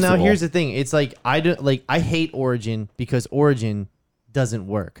on Just on principle. And now here's the thing. It's like I hate Origin because Origin doesn't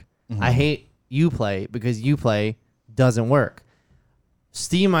work. Mm-hmm. I hate Uplay because Uplay doesn't work.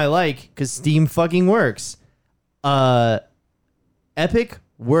 Steam I like because Steam fucking works. Epic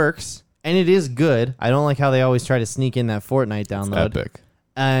works and it is good. I don't like how they always try to sneak in that Fortnite download. Epic.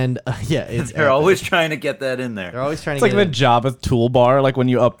 And yeah, it's They're epic. always trying to get that in they're there. always trying It's to like get the in. Java toolbar. Like when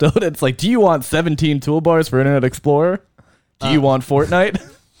you upload it, it's like, do you want 17 toolbars for Internet Explorer? Do you want Fortnite?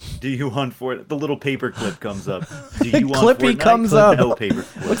 Do you want Fortnite? The little paper clip comes up. Do you want Clippy Fortnite? comes up. No paper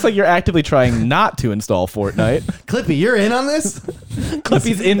clip. Looks like you're actively trying not to install Fortnite. Clippy, you're in on this?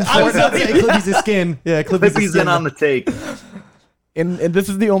 Clippy's in I was about to Fortnite. say Clippy's a skin. Yeah, Clippy's a Clippy's skin. in on the take. And this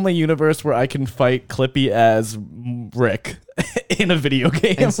is the only universe where I can fight Clippy as Rick in a video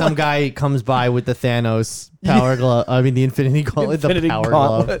game. And some guy comes by with the Thanos power glove. I mean, the Infinity Gauntlet. Infinity the power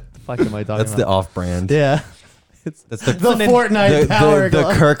Gauntlet. glove. The fuck am I talking That's the about? off-brand. Yeah. That's the The Fortnite power the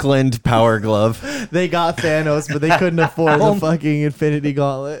glove. Kirkland Power Glove. They got Thanos, but they couldn't afford the fucking Infinity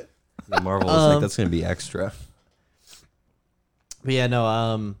Gauntlet. The Marvel is like that's gonna be extra. But yeah, no,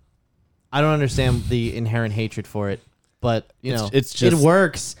 I don't understand the inherent hatred for it. But, It's just- it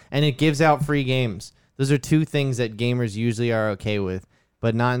works and it gives out free games. Those are two things that gamers usually are okay with.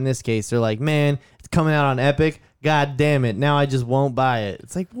 But not in this case. They're like, man, it's coming out on Epic. God damn it. Now I just won't buy it.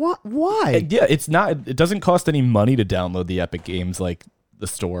 It's like, what? Why? Yeah, it's not. It doesn't cost any money to download the Epic Games like the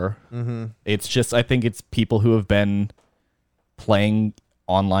store. Mm-hmm. It's just I think it's people who have been playing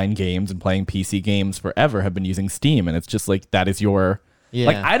online games and playing PC games forever have been using Steam, and it's just like that is your Yeah.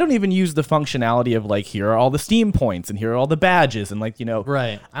 Like I don't even use the functionality of like here are all the Steam points and here are all the badges and like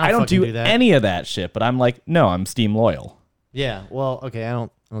Right. I don't fucking do that. any of that shit. But I'm like, no, I'm Steam loyal. Yeah. Well, okay. I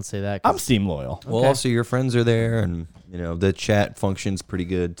don't say that. 'cause- I'm Steam loyal. Well, also your friends are there, and the chat functions pretty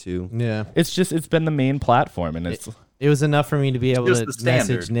good too. yeah. It's been the main platform, and it's It was enough for me to be able just to the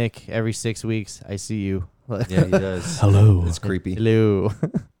standard. message Nick every 6 weeks. I see you. Yeah, he does. hello. It's creepy. Hello.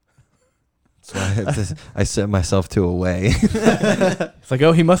 So I set myself to away. It's like,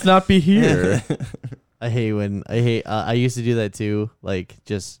 oh, he must not be here. I hate. I used to do that too. Like,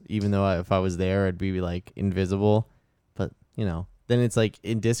 just even though if I was there, I'd be like invisible. But then it's like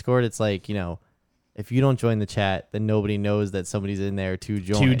in Discord, it's like if you don't join the chat, then nobody knows that somebody's in there to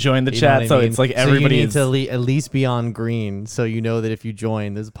join. To join the You know chat, what I so mean? it's like So everybody you need is- to at least be on green, so you know that if you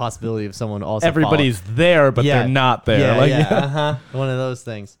join, there's a possibility of someone also. Everybody's there, but Yeah. they're not there. Yeah, like, yeah, one of those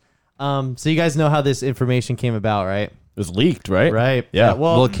things. So you guys know how this information came about, right? It was leaked, right? Right. Yeah.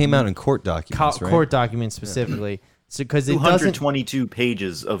 Well, it came out in court documents, right? Court documents specifically. So because it doesn't. 222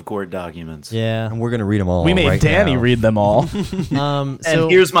 pages of court documents. Yeah. And we're gonna read them all. We made right Danny now. read them all. And So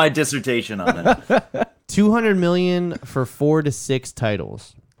here's my dissertation on it. 200 million for 4 to 6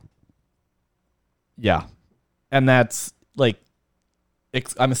 titles. Yeah. And that's like,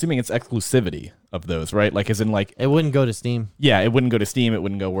 I'm assuming it's exclusivity of those, right? Like, as in, like, It wouldn't go to Steam. yeah, it wouldn't go to Steam. It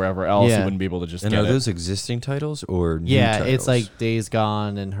wouldn't go wherever else. Yeah. You wouldn't be able to just And get are it. those existing titles or new Yeah, titles? it's like Days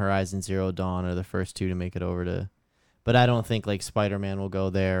Gone and Horizon Zero Dawn are the first 2 to make it over to. But I don't think like Spider-Man will go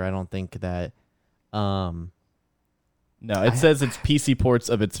there. I don't think that. No, it says it's PC ports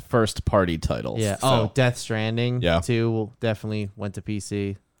of its first party titles. Yeah. So- Oh, Death Stranding. Yeah. 2 definitely went to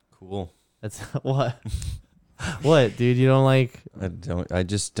PC. cool. That's what. What, dude? You don't like I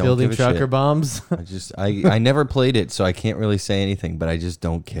just don't building give a trucker shit. bombs? I never played it, so I can't really say anything. But I just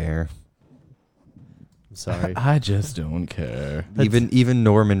don't care. I'm sorry. I just don't care. Even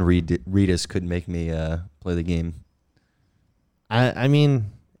Norman Reedus could make me play the game. I mean,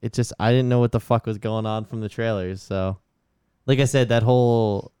 it just I didn't know what the fuck was going on from the trailers. So, like I said, that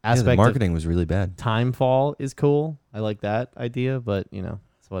whole Yeah, aspect the of marketing was really bad. Timefall is cool. I like that idea, but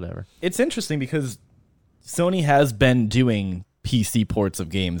it's whatever. It's interesting because Sony has been doing PC ports of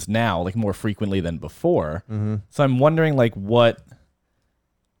games now, like more frequently than before. Mm-hmm. So I'm wondering, like, what.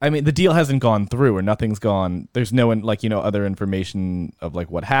 I mean, the deal hasn't gone through, or nothing's gone. There's no, like, other information of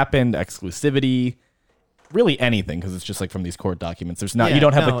like what happened, exclusivity, really anything, because it's just like from these court documents. There's not. You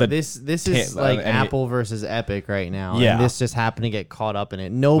don't have like the. this is like any- Apple versus Epic right now. Yeah. And this just happened to get caught up in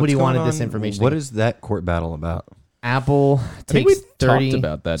it. Nobody What's going wanted this on? information. What is that court battle about? Apple I think we takes 30. talked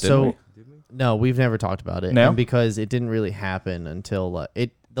about that, didn't so we? no, we've never talked about it. No? And because it didn't really happen until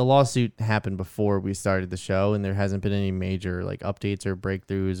the lawsuit happened before we started the show, and there hasn't been any major like updates or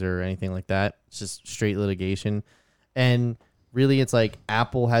breakthroughs or anything like that. It's just straight litigation. And really it's like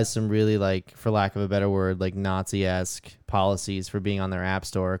Apple has some really, like, for lack of a better word, like Nazi-esque policies for being on their app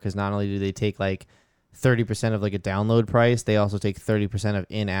store, because not only do they take like 30% of like a download price, they also take 30% of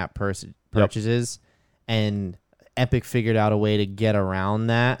in-app purchases. And Epic figured out a way to get around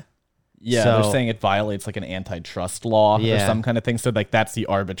that. Yeah, So- they're saying it violates like an antitrust law or Yeah. some kind of thing. So like that's the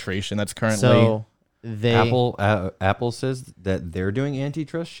arbitration that's currently. So they Apple says that they're doing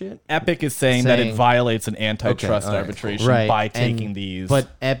antitrust shit. Epic is saying that it saying- violates an antitrust all right, arbitration right, by and- taking these. But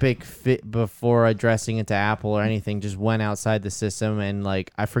Epic before addressing it to Apple or anything just went outside the system, and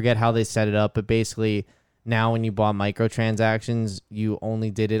like I forget how they set it up, but basically now when you bought microtransactions, you only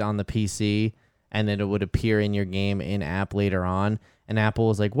did it on the PC, and then it would appear in your game in app later on. And Apple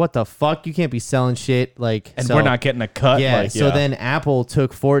was like, "What the fuck? You can't be selling shit like." and so- we're not getting a cut. Yeah. like, So then Apple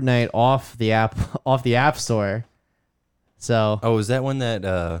took Fortnite off the app store. So Oh, is that when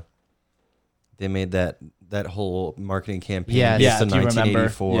that they made that whole marketing campaign? Yes. based Yeah, on do you remember?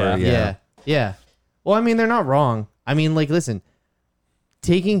 1984? Yeah. Yeah. Well, I mean, they're not wrong. I mean, like, listen,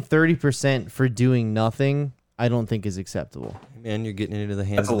 taking 30% for doing nothing, I don't think is acceptable. Man, you're getting into the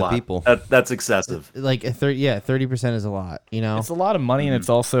hands That's a of the lot. people. That's excessive. Like 30% is a lot, you know? it's a lot of money, and it's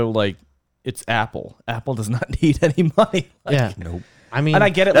also like it's Apple. Apple does not need any money. Like, Yeah. Nope. I mean, and I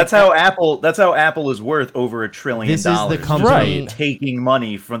get it. That's like, how Apple. That's how Apple is worth over $1 trillion. This is the company- Right. taking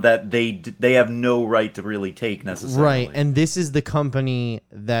money from that they have no right to really take necessarily. right. And this is the company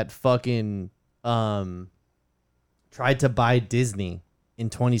that fucking tried to buy Disney in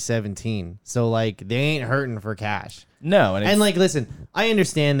 2017. So, like, they ain't hurting for cash. no, and, it's, And like, listen, I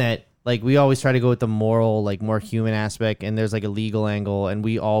understand that like we always try to go with the moral, like more human aspect, and there's like a legal angle, and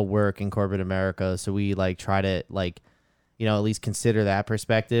we all work in corporate America, so we like try to like, at least consider that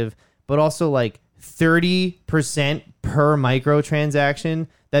perspective. But also like 30% per microtransaction,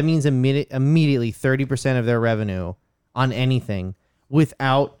 that means immediately 30% of their revenue on anything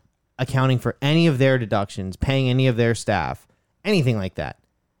without accounting for any of their deductions, paying any of their staff, anything like that,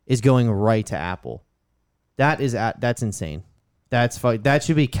 is going right to Apple. That's insane. That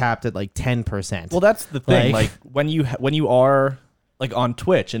should be capped at like 10%. Well, that's the thing. Like- Like when you are like on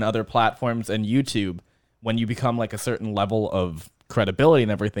Twitch and other platforms and YouTube, when you become like a certain level of credibility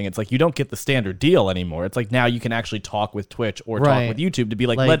and everything, it's like you don't get the standard deal anymore. It's like now you can actually talk with Twitch or talk Right. with YouTube to be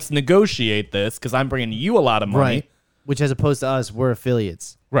like, Like- let's negotiate this because I'm bringing you a lot of money. right. Which, as opposed to us, we're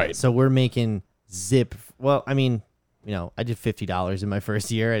affiliates. Right. So we're making zip. Well, I mean, I did $50 in my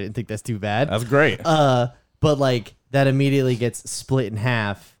first year. I didn't think that's too bad. That's great. But like that immediately gets split in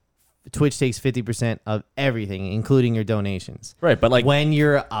half. Twitch takes 50% of everything, including your donations. Right, but like When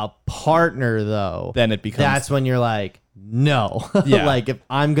you're a partner, though, then it becomes that's when you're like, no. Yeah. Like, if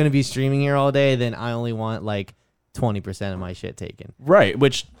I'm going to be streaming here all day, then I only want like 20% of my shit taken. right,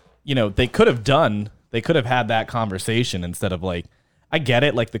 which they could have done. They could have had that conversation instead of like, I get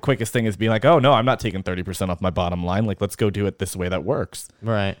it. Like the quickest thing is being like, oh no, I'm not taking 30% off my bottom line. Like let's go do it this way that works.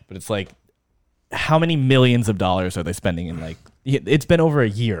 Right. But it's like, how many millions of dollars are they spending in like? It's been over a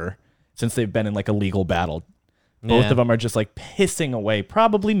year since they've been in like a legal battle. Both Yeah. of them are just like pissing away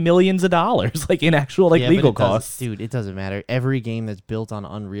probably millions of dollars, like in actual like Yeah, but legal it doesn't- costs. Dude, it doesn't matter. Every game that's built on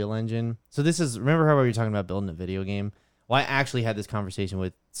Unreal Engine. So remember how we were talking about building a video game? Well, I actually had this conversation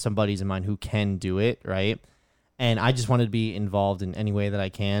with some buddies of mine who can do it, right? And I just wanted to be involved in any way that I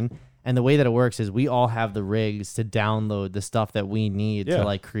can. And the way that it works is we all have the rigs to download the stuff that we need Yeah. to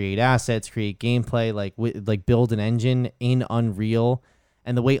like create assets, create gameplay, like build an engine in Unreal.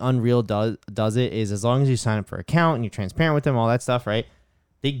 And the way Unreal does it is as long as you sign up for an account and you're transparent with them, all that stuff, right?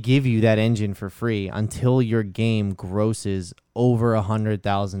 They give you that engine for free until your game grosses over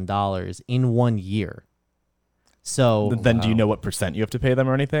 $100,000 in 1 year. So Then do you know what percent you have to pay them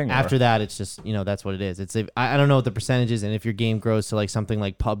or anything? or- after that, it's just, that's what it is. I don't know what the percentage is. And if your game grows to like something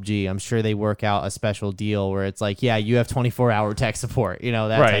like PUBG, I'm sure they work out a special deal where it's like, yeah, you have 24-hour tech support, that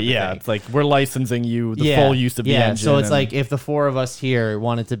type right, of yeah, thing. it's like we're licensing you the full use of the engine. So it's and- like if the four of us here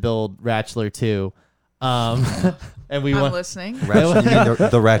wanted to build Ratchler 2, and we I'm want, listening. You mean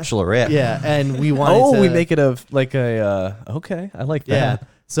the Ratchelorette. yeah, and we wanted to, we make it like a okay, I like that. yeah.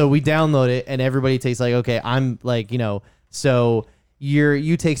 So we download it, and everybody takes like, okay, I'm like, so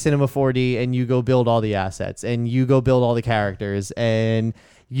you take Cinema 4D and you go build all the assets, and you go build all the characters, and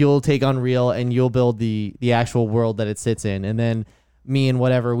you'll take Unreal and you'll build the actual world that it sits in, and then me and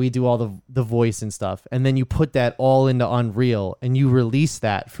whatever, we do all the voice and stuff, and then you put that all into Unreal and you release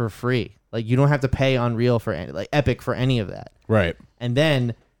that for free. Like you don't have to pay Unreal for like Epic for any of that. Right. And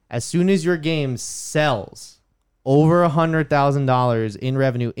then as soon as your game sells over $100,000 in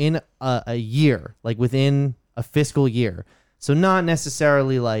revenue in a year, like within a fiscal year. So not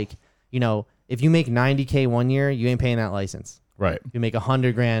necessarily like, if you make 90K 1 year, you ain't paying that license. Right. If you make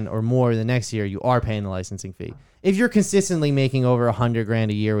 $100,000 or more the next year, you are paying the licensing fee. If you're consistently making over $100,000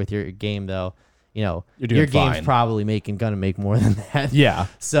 a year with your game, though, doing your game's fine. probably gonna make more than that. Yeah.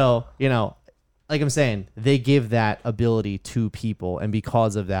 So, like I'm saying, they give that ability to people, and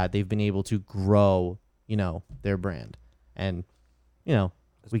because of that, they've been able to grow, their brand. And, we can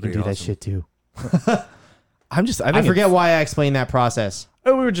pretty do that awesome. shit too. I think I forget why I explained that process.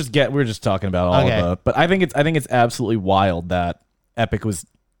 Oh, we were just talking about all Okay. of the. But I think it's absolutely wild that Epic was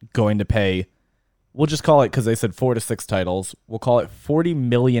going to pay. We'll just call it, because they said 4 to 6 titles. We'll call it $40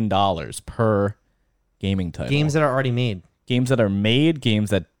 million per gaming title. Games that are already made. games that are made, games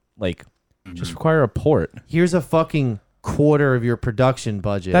that like just require a port. Here's a fucking quarter of your production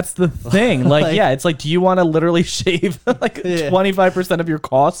budget. That's the thing. Like, Like- yeah, it's like, do you want to literally shave like Yeah. 25% of your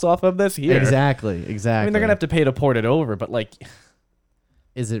costs off of this here? exactly. I mean, they're gonna have to pay to port it over, but like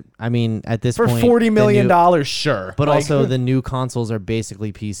Is it? I mean, at this for point, $40 the million, new- sure. But Like, also, the new consoles are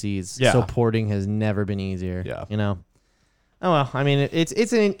basically PCs, Yeah. so porting has never been easier. Yeah. Oh well, I mean, it's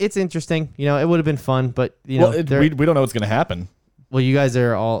interesting. It would have been fun, but we they're- don't know what's gonna happen. well, you guys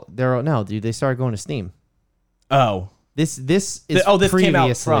are all no, dude. They started going to Steam. Oh, This is this came out from.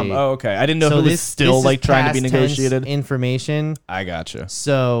 previously. Oh, okay. I didn't know So if it was this still is like trying to be past tense negotiated. information. I gotcha.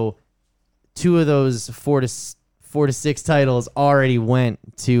 So, 2 of those 4 to 6 titles already went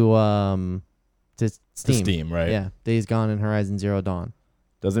to Steam. Steam, right? Yeah, Days Gone and Horizon Zero Dawn.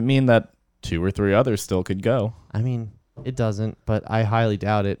 Doesn't mean that 2 or 3 others still could go. I mean, it doesn't, but I highly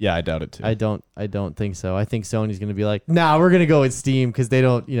doubt it. Yeah, I doubt it too. I don't think so. I think Sony's gonna be like, nah, we're gonna go with Steam because they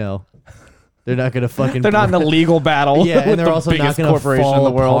don't, they're not gonna fucking. They're not in a legal battle. yeah, with and they're the also not biggest gonna corporation fall in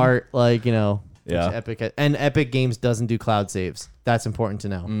the world. apart like Yeah. which Epic Games doesn't do cloud saves. That's important to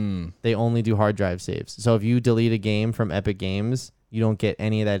know. Mm. They only do hard drive saves. So if you delete a game from Epic Games, you don't get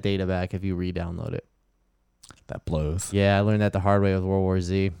any of that data back if you re-download it. That blows. Yeah, I learned that the hard way with World War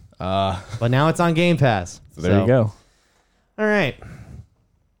Z. So But now it's on Game Pass. there you go. All right.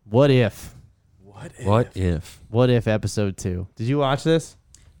 What if? What if? What if episode 2? Did you watch this?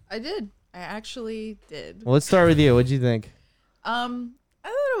 I did. I actually did. Well, let's start with you. What'd you think? I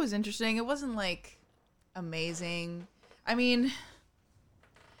thought it was interesting. It wasn't like amazing. I mean,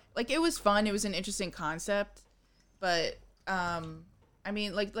 like it was fun. It was an interesting concept, but I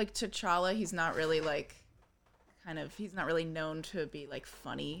mean, like T'Challa, he's not really like he's not really known to be like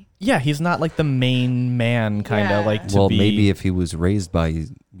funny. Yeah, he's not like the main man kind of Yeah. like to Well, be. maybe if he was raised by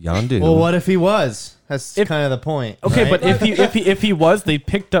Yondu. Well, what if he was? That's kind of the point. Okay, right? but if he was, they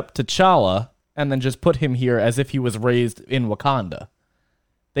picked up T'Challa and then just put him here as if he was raised in Wakanda.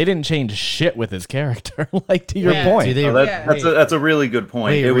 They didn't change shit with his character, like to your Yeah. point. Do they- Oh, Yeah. that's a really good point.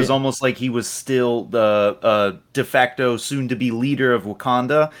 Wait, it was wait. almost like he was still the de facto soon-to-be leader of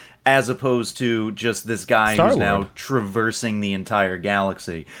Wakanda, as opposed to just this guy who's now Star-Lord. traversing the entire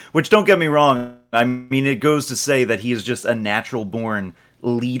galaxy. Which, don't get me wrong, I mean, it goes to say that he is just a natural-born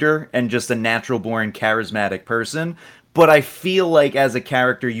leader and just a natural-born charismatic person. But I feel like as a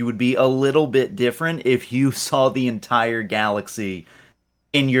character, you would be a little bit different if you saw the entire galaxy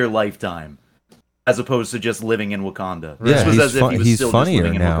in your lifetime, as opposed to just living in Wakanda. Yeah, This was as if he was he's still just funnier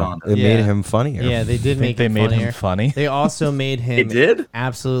living in now. Wakanda. It Yeah. made him funnier. Yeah, they did I think make they him made funnier. him funny. They also made him It did?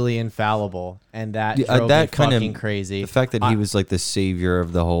 absolutely infallible, and that Yeah, drove that me kind fucking of crazy. The fact that he was like the savior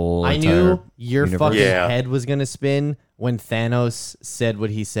of the whole. I entire knew your universe. fucking Yeah. head was gonna spin when Thanos said what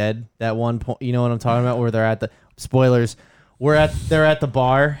he said. That one point, you know what I'm talking about? Where they're at the spoilers. They're at the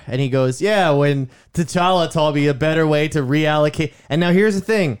bar, and he goes, "Yeah, when T'Challa told me a better way to reallocate." And now here's the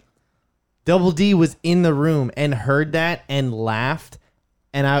thing: Double D was in the room and heard that and laughed.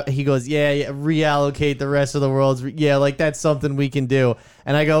 And he goes, yeah, reallocate the rest of the world's. Yeah, like that's something we can do.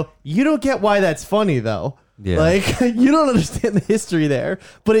 And I go, you don't get why that's funny though. Yeah. Like you don't understand the history there,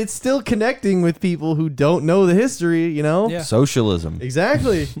 but it's still connecting with people who don't know the history. You know? Yeah. Socialism.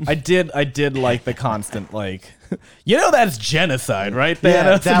 Exactly. I did like the constant like, you know that's genocide, right?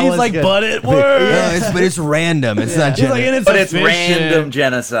 Yeah, Thanos? that And he's was like, good. but it works. Yeah, but it's random. It's not He's like, and it's But it's efficient. random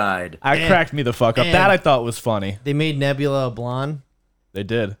genocide. I cracked me the fuck up. And- That I thought was funny. They made Nebula a blonde. They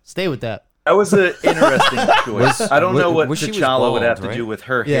did. Stay with that. That was an interesting choice. I don't know what was she was T'Challa would have bald, to do right? with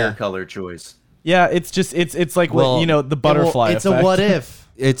her Yeah. hair color choice. Yeah, it's just it's like Well, what you know the butterfly It's effect. a what if.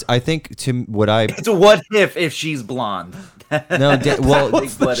 It's. I think to what I. It's a what if she's blonde. No. Well, Big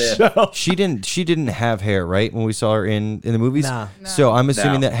what if. she didn't have hair, right? When we saw her in the movies. Nah. So I'm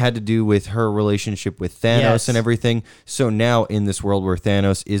assuming No. that had to do with her relationship with Thanos Yes. and everything. So now in this world where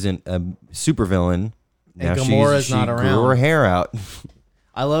Thanos isn't a supervillain, now Gamora's she not grew around. her hair out.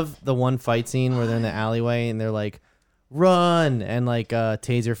 I love the one fight scene where they're in the alleyway and they're like, run, and like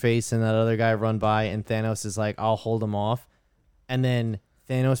Taserface and that other guy run by, and Thanos is like, I'll hold him off, and then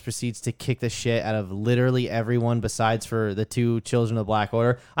Thanos proceeds to kick the shit out of literally everyone besides for the two Children of the Black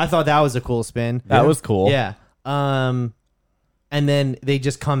Order. I thought that was a cool spin. That was cool. Yeah. And then they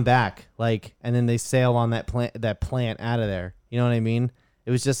just come back, like, and then they sail on that plant out of there. You know what I mean? It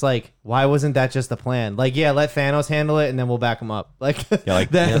was just like, why wasn't that just the plan? Like, yeah, let Thanos handle it, and then we'll back him up. Like, Yeah,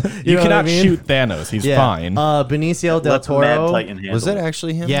 like that, you know what I cannot mean? shoot Thanos. He's fine. Benicio del Let the Mad Toro. Titan handle Was that it.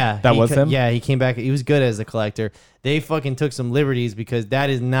 actually him? Yeah, That he was him? Yeah, he came back. He was good as a collector. They fucking took some liberties because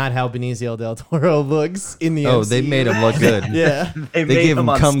that is not how Benicio del Toro looks in the Oh, MCU. they made him look good. Yeah. They They made gave him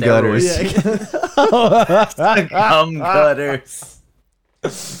on cum gutters. steroids. Yeah. Cum gutters.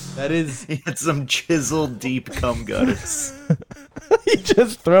 That is. He had some chiseled deep cum gutters. You're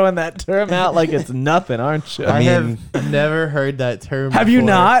just throwing that term out like it's nothing, aren't you? I mean- have never heard that term. Have you before.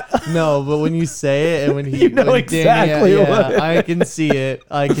 not? No, but when you say it and when he, You know when exactly what it I can see it.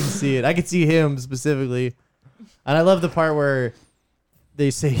 I can see it. I can see him specifically, and I love the part where they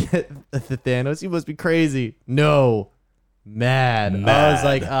say the Thanos, "You must be crazy." No, mad. I was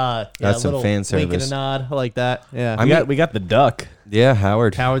like, yeah, That's some a little fan wink and a service. nod. I like that. Yeah. we got the duck. Yeah,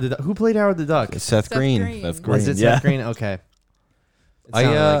 Howard. Howard the Duck. Who played Howard the Duck? Seth Green. That's Was great. it Yeah. Seth Green? Okay. It I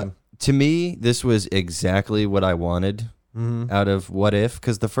sounded like him. to me, this was exactly what I wanted out of What If,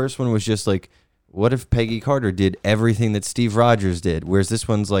 because the first one was just like, what if Peggy Carter did everything that Steve Rogers did? Whereas this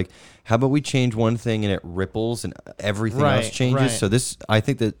one's like, how about we change one thing and it ripples and everything else Right, changes? right. So I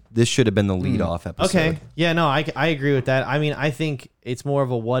think that this should have been the lead off episode. Okay. Yeah, no, I agree with that. I mean, I think it's more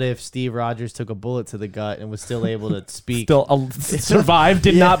of a what if Steve Rogers took a bullet to the gut and was still able to speak. Still survived,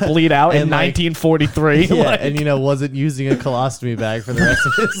 did not bleed out in And, like- 1943. Yeah, Like, and wasn't using a colostomy bag for the rest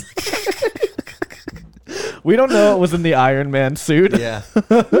of his. we don't know it was in the Iron Man suit. Yeah.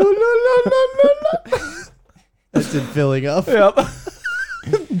 That's it filling up. Yep.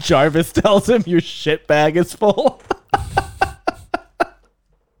 Jarvis tells him your shit bag is full.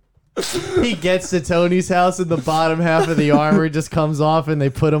 He gets to Tony's house and the bottom half of the armor just comes off and they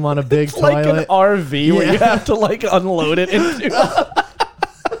put him on a big It's like an toilet. RV where Yeah. you have to like unload it into.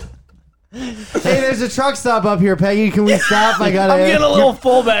 Hey, there's a truck stop up here, Peggy. Can we stop? I gotta. I'm getting a little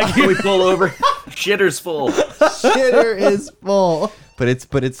full back here. We pull over. Shitter's full. Shitter is full. But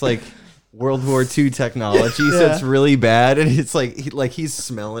it's like World War II technology, so Yeah. it's really bad, and it's like he's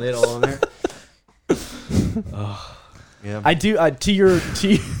smelling it all in there. Yeah. I do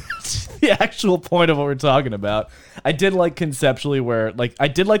to the actual point of what we're talking about. I did like conceptually where like I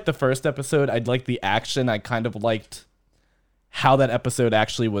did like the first episode. I'd like the action. I kind of liked how that episode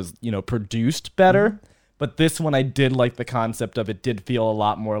actually was, produced better. But this one I did like the concept of it did feel a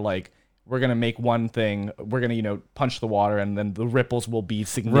lot more like we're going to make one thing, we're going to, punch the water and then the ripples will be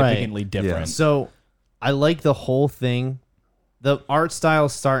significantly different. So I like the whole thing. The art style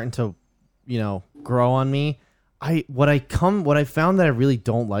is starting to, grow on me. What I found that I really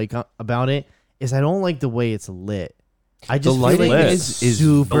don't like about it is I don't like the way it's lit. I just feel lighting like is it's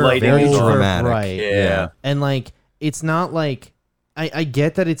super lighting very is dramatic. bright. Yeah. And like it's not like I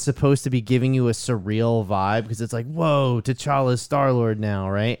get that it's supposed to be giving you a surreal vibe because it's like, whoa, T'Challa's Star-Lord now,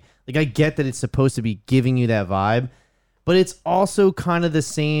 right? Like I get that it's supposed to be giving you that vibe, but it's also kind of the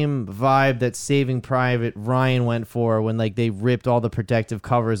same vibe that Saving Private Ryan went for when like they ripped all the protective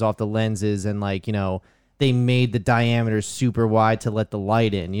covers off the lenses and like, they made the diameter super wide to let the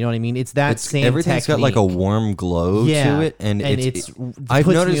light in. You know what I mean? It's that same everything's got like a technique. warm glow Yeah, to it, and I've puts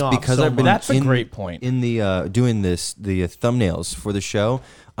me noticed off because so I've been much. That's a great point. in the doing the thumbnails for the show.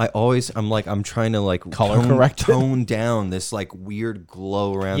 I'm trying to like Color correct it. tone down this like weird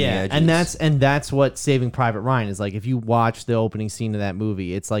glow around the edges. and that's what Saving Private Ryan is like. If you watch the opening scene of that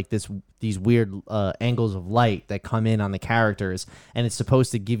movie, it's like these weird angles of light that come in on the characters, and it's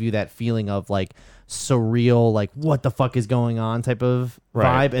supposed to give you that feeling of like surreal, like what the fuck is going on type of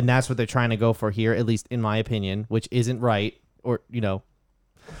Right. vibe, and that's what they're trying to go for here, at least in my opinion, which isn't right, or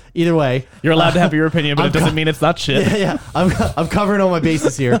either way. You're allowed to have your opinion, but it doesn't mean it's not shit. Yeah, I'm covering all my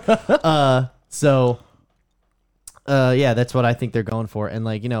bases here. Yeah, that's what I think they're going for. And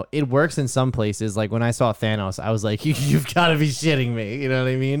like, it works in some places. Like when I saw Thanos, I was like, you've got to be shitting me. You know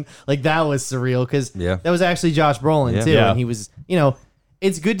what I mean? Like that was surreal because Yeah. that was actually Josh Brolin Yeah. too. Yeah. And he was,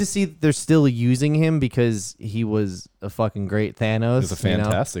 it's good to see they're still using him because he was a fucking great Thanos. He was a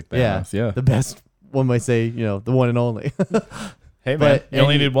fantastic Yeah. Thanos, yeah. The best, one might say, the one and only. Hey man, But- you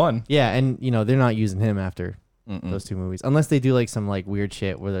only and- need one. Yeah, and they're not using him after those two movies, unless they do like some like weird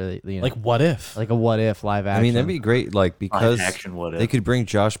shit where they Like what if? like a what if live action. I mean, that'd be great, like because action, what if? they could bring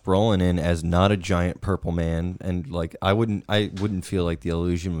Josh Brolin in as not a giant purple man, and like I wouldn't feel like the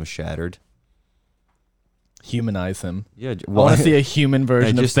illusion was shattered. Humanize him. Yeah, I want to see a human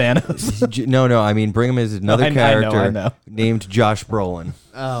version just- of Thanos. no. I mean, bring him as another I know, character I know. named Josh Brolin.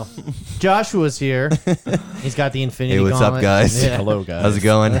 Oh, Joshua's here. He's got the Infinity. Hey, what's up, Gauntlet. guys? Yeah. Hello guys. How's it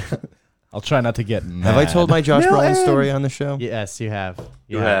going? I'll try not to get mad. Have I told my Josh Brolin story on the show? Yes, you have.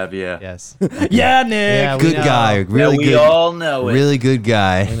 You have, yeah. Yes. Yeah, Nick. Yeah, we Good know. guy, really we good. all know it. Really good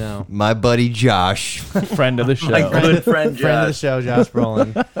guy. I know. My buddy Josh. Friend of the show. My good friend Friend of the Josh. show, Josh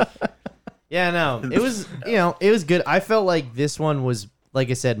Brolin. Yeah, no, it was it was good. I felt like this one was, like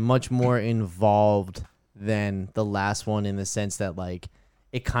I said, much more involved than the last one in the sense that like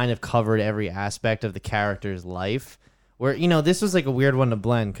it kind of covered every aspect of the character's life. Where this was like a weird one to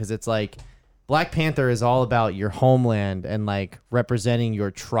blend because it's like Black Panther is all about your homeland and like representing your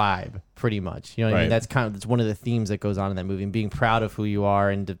tribe, pretty much. You know what I mean? Right. That's one of the themes that goes on in that movie, and being proud of who you are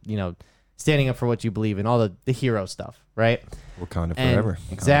and standing up for what you believe in, all the hero stuff, right? Wakanda And- forever.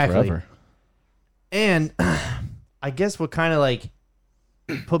 Exactly. Forever. And I guess what kind of like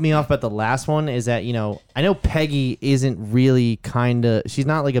put me off about the last one is that I know Peggy isn't really she's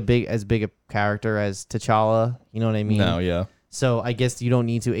not like as big a character as T'Challa. You know what I mean? No, yeah. So I guess you don't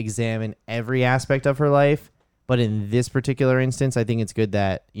need to examine every aspect of her life, but in this particular instance, I think it's good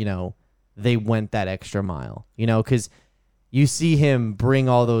that they went that extra mile. Because you see him bring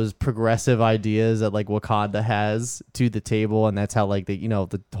all those progressive ideas that like Wakanda has to the table, and that's how like the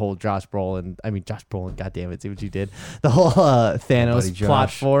whole Josh Brolin. God damn it, see what you did. The whole Thanos buddy Josh.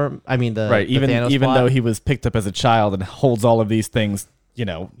 platform. I mean Right. the Even Thanos even plot. though he was picked up as a child and holds all of these things,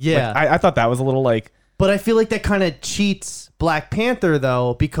 Yeah. like, I thought that was a little like But I feel like that kind of cheats Black Panther,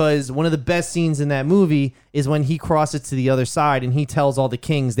 though, because one of the best scenes in that movie is when he crosses to the other side and he tells all the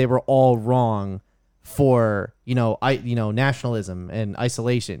kings they were all wrong for nationalism and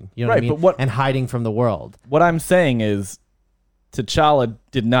isolation. You know what I Right, mean? but what- and hiding from the world. what I'm saying is T'Challa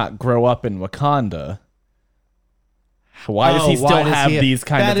did not grow up in Wakanda. Why does he still have these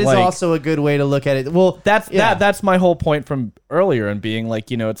kind That of is like? also a good way to look at it. Well, That's my whole point from earlier and being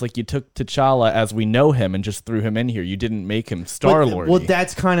like, it's like you took T'Challa as we know him and just threw him in here. You didn't make him Star-Lord. Well,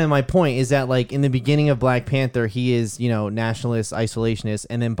 that's kind of my point. Is that like in the beginning of Black Panther, he is nationalist, isolationist,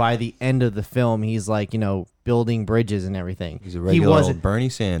 and then by the end of the film, he's like building bridges and everything. He's a regular old Bernie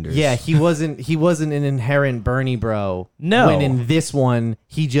Sanders. Yeah, he wasn't an inherent Bernie bro. No. When in this one,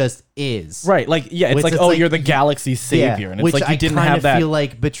 he just is. Right, like it's Which like, it's oh, like you're the galaxy's savior, and it's which like you I didn't kind have of that. feel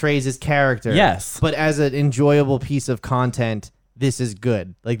like betrays his character. Yes. But as an enjoyable piece of content, this is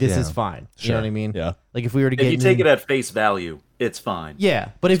good. Like this is fine. You know what I mean? Yeah. Like if we were to get If you take it at face value, it's fine. yeah,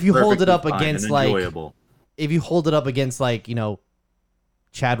 but if you hold it up Perfectly fine against and like enjoyable. if you hold it up against like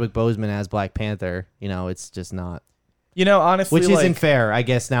Chadwick Boseman as Black Panther, it's just not. Honestly, Which like, isn't fair, I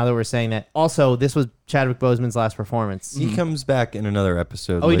guess. Now that we're saying that, also this was Chadwick Boseman's last performance. He comes back in another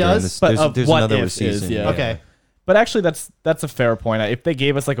episode. Oh, he later in does? this- But there's of there's What another If is, season. yeah. Okay, But actually, that's a fair point. If they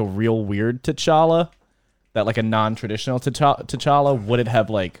gave us like a real weird T'Challa, that like a non-traditional T'Challa, would it have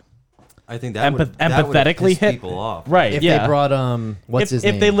like I think that would empathetically piss hit people off. right? if yeah. they brought what's his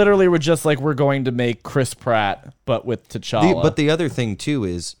name? If they literally were just like, we're going to make Chris Pratt, but with T'Challa. But the other thing too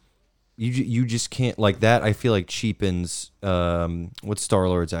is you just can't like that. I feel like cheapens what's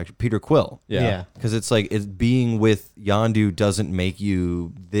Star-Lord's actor Peter Quill. yeah. Because it's like being with Yondu doesn't make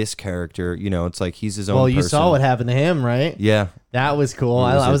you this character. It's like he's his own. Well, you person. saw what happened to him, right? Yeah, That was cool.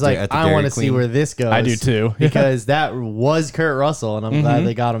 He was I was at like, the I Dairy want to see Queen. where this goes. I do too. because that was Kurt Russell, and I'm glad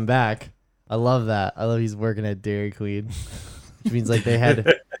they got him back. I love that. I love he's working at Dairy Queen, which means like it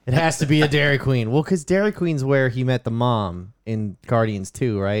has to be a Dairy Queen. Well, because Dairy Queen's where he met the mom in Guardians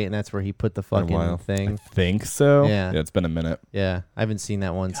 2, right? And that's where he put the Been a fucking while. thing. think so. Yeah. It's been a minute. Yeah, I haven't seen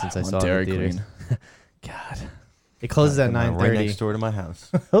that one since I saw Dairy it in the theaters. Queen. God, it closes at Right 9:30. next door to my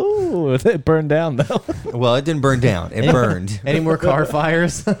house. Oh, it burned down though. Well, it didn't burn down. It burned. Any more car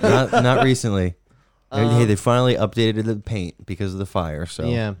fires? not recently. Hey, they finally updated the paint because of the fire. So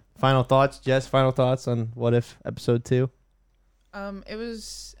Yeah. Final thoughts, Jess? Final thoughts on What If episode 2?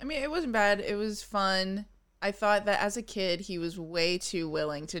 It wasn't bad. It was fun. I thought that as a kid, he was way too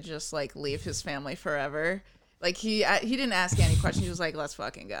willing to just like leave his family forever. Like he didn't ask any questions. He was like, "Let's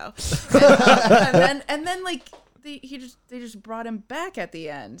fucking go." And then like they just brought him back at the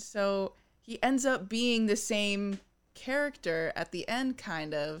end. So he ends up being the same character at the end,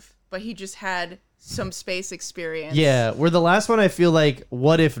 kind of, but he just had some space experience. Yeah, where the last one I feel like,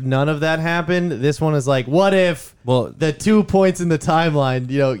 what if none of that happened? This one is like, what if the 2 points in the timeline,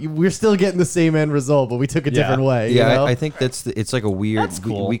 we're still getting the same end result, but we took a different way. Yeah, I think it's like a weird. That's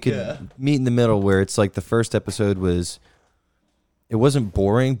cool. We could meet in the middle where it's like the first episode was. It wasn't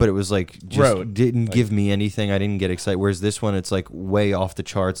boring, but it was like just didn't give me anything. I didn't get excited. Whereas this one, it's like way off the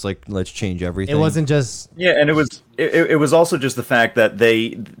charts. Like let's change everything. It wasn't just Yeah, and it was also just the fact that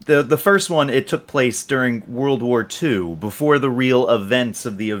the first one, it took place during World War II, before the real events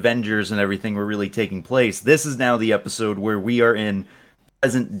of the Avengers and everything were really taking place. This is now the episode where we are in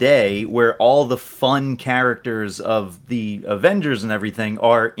present day, where all the fun characters of the Avengers and everything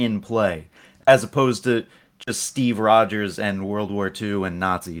are in play, as opposed to just Steve Rogers and World War II and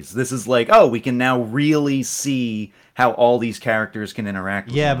Nazis. This is like, we can now really see how all these characters can interact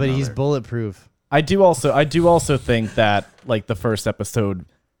with one but he's another. bulletproof. I do also think that like the first episode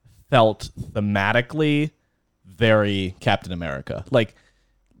felt thematically very Captain America. Like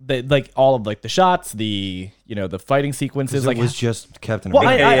all of like the shots, the fighting sequences, like it was just Captain well,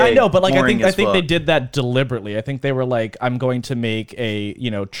 America. I know, but like I boring think as they fuck. did that deliberately. I think they were like, I'm going to make a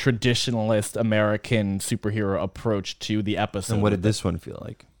traditionalist American superhero approach to the episode. And what did this one feel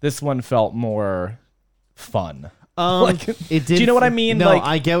like? This one felt more fun. It did. do you know what I mean? No, Like-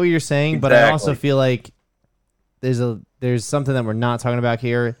 I get what you're saying, but I also Exactly. feel like there's something that we're not talking about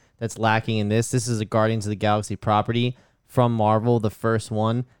here that's lacking in this. This is a Guardians of the Galaxy property from Marvel, the first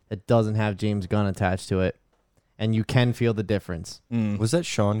one that doesn't have James Gunn attached to it, and you can feel the difference. Was that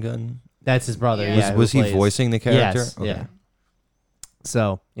Sean Gunn? That's his brother. Yeah. Yeah, Was who he plays- voicing the character? Yes. Okay. Yeah.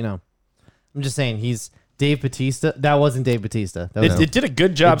 So I'm just saying he's Dave Bautista. That wasn't Dave Bautista. That was It did a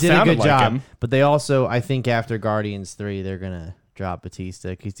good job. It did a sounding good like job. him. But they also, I think, after Guardians 3, they're gonna drop Batista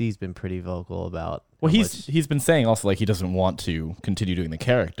because he's been pretty vocal about. Well, how he's been saying also like he doesn't want to continue doing the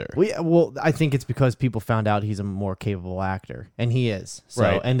character. well, I think it's because people found out he's a more capable actor, and he is. So,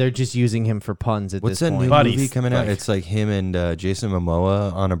 Right. and they're just using him for puns at What's this that point. new Buddies, movie coming out? like- It's like him and Jason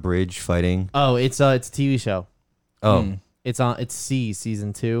Momoa on a bridge fighting. Oh, it's a TV show. Oh, It's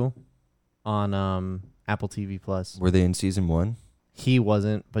season 2 on Apple TV Plus. were they in season 1? He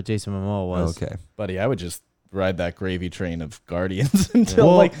wasn't, but Jason Momoa was. Okay. Buddy, I would just ride that gravy train of Guardians until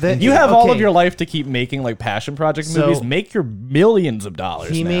Well, like that- you have all of okay. your life to keep making like passion project So- movies. Make your millions of dollars.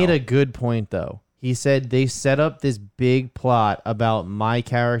 He now. made a good point though. He said they set up this big plot about my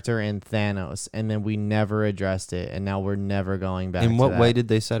character and Thanos, and then we never addressed it, and now we're never going back. In to what that. way did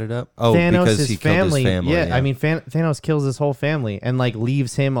they set it up? Oh, Thanos' because he family, killed his family. Yeah, I mean, Thanos kills his whole family and like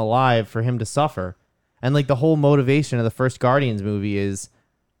leaves him alive for him to suffer. And like the whole motivation of the first Guardians movie is,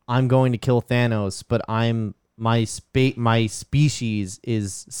 I'm going to kill Thanos, but my species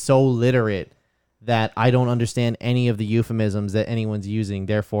is so literate that I don't understand any of the euphemisms that anyone's using.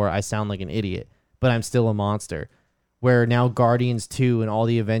 Therefore, I sound like an idiot, but I'm still a monster. Where now Guardians 2 and all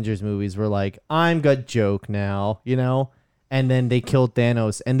the Avengers movies were like, I'm a joke now, you know? And then they killed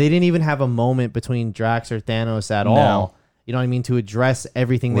Thanos, and they didn't even have a moment between Drax or Thanos at No. all. You know what I mean? To address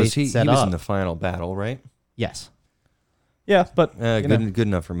everything was they he? set He was up. in the final battle, right? Yes. Yeah, but you know. Good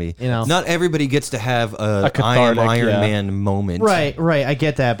enough for me. You know. Not everybody gets to have a I am cathartic, Iron yeah. Man moment. Right. I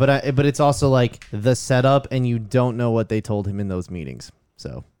get that, but it's also like the setup, and you don't know what they told him in those meetings.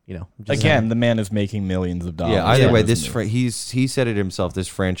 So you know, just Again, the man is making millions of dollars. Yeah. Either Yeah. way, this he said it himself. This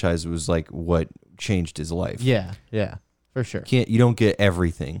franchise was like what changed his life. yeah, for sure. You don't get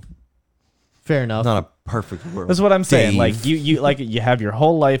everything. Fair enough. Not a perfect world. That's what I'm saying. Dave. Like you have your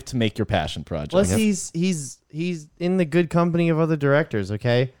whole life to make your passion project. Plus, he's in the good company of other directors.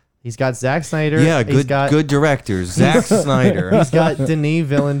 Okay, he's got Zack Snyder. Yeah, He's got good directors. Zack Snyder. He's got Denis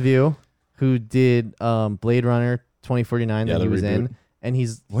Villeneuve, who did Blade Runner 2049 Yeah, that he the was reboot. in, and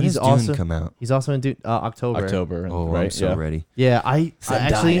he's When he's does also Dune come out? he's also in Dune, October. October. Oh, right? I'm so ready. Yeah, I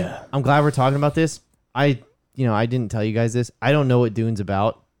actually Zendaya. I'm glad we're talking about this. I didn't tell you guys this. I don't know what Dune's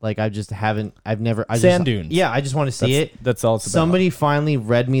about. Like I've never Sand dunes. Yeah, I just want to see it. That's all it's about. Somebody finally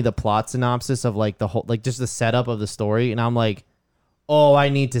read me the plot synopsis of like the whole like just the setup of the story, and I'm like, oh, I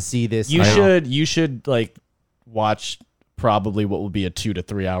need to see this. You now. should like watch probably what will be a 2 to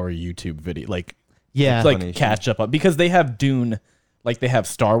 3 hour YouTube video. Like Yeah, like Explanation. catch up on, because they have Dune, like they have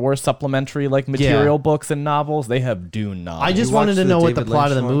Star Wars supplementary like material books and novels. They have Dune novels. I just You wanted watched to the know what the David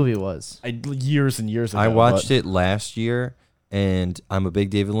plot of the Lynch one? movie was. Years and years ago. I watched it last year, and I'm a big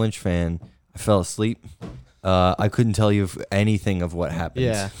David Lynch fan. I fell asleep. I couldn't tell you anything of what happened.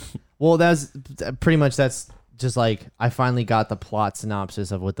 Yeah. Well, that's pretty much that's just like I finally got the plot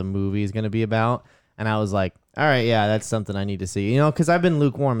synopsis of what the movie is going to be about, and I was like, all right, yeah, that's something I need to see. You know, because I've been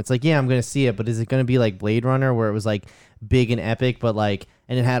lukewarm. It's like, yeah, I'm going to see it, but is it going to be like Blade Runner, where it was like big and epic, but like,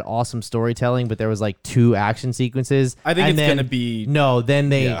 and it had awesome storytelling, but there was like 2 action sequences? I think And it's then- gonna be No, then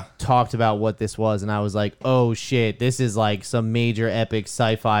they Yeah. talked about what this was, and I was like, oh shit, this is like some major epic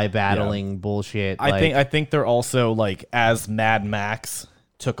sci-fi battling bullshit. I think they're also like, as Mad Max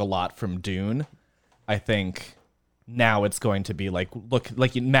took a lot from Dune, I think now it's going to be like, look,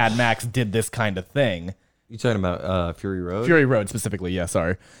 like Mad Max did this kind of thing. You talking about Fury Road? Fury Road specifically, yeah,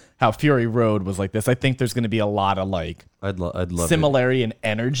 sorry. How Fury Road was like this. I think there's going to be a lot of like I'd love similarity and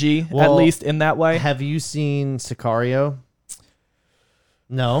energy, at Well, least in that way. Have you seen Sicario?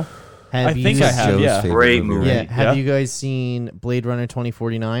 No. I think it. I have, Joe's yeah. favorite Great movie, movie. Yeah. right? Have Yeah. you guys seen Blade Runner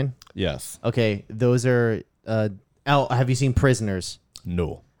 2049? Yes. Okay, those are. Have you seen Prisoners?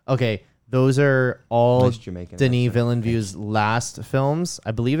 No. Okay, those are all Nice Jamaican Denis accent. Villeneuve's last films.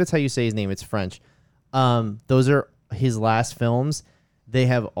 I believe that's how you say his name. It's French. Those are his last films. They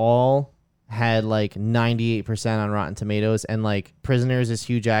have all had like 98% on Rotten Tomatoes, and like Prisoners is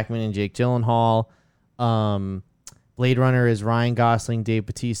Hugh Jackman and Jake Gyllenhaal. Blade Runner is Ryan Gosling, Dave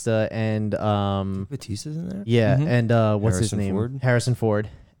Bautista, and Batista's in there? yeah, and what's his Harrison name? Ford? Harrison Ford.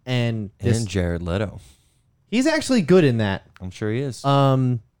 And this, And Jared Leto. he's actually good in that. I'm sure he is.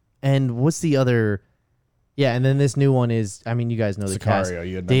 And what's the other? Yeah, and then this new one is. I mean, you guys know the cast. Sicario,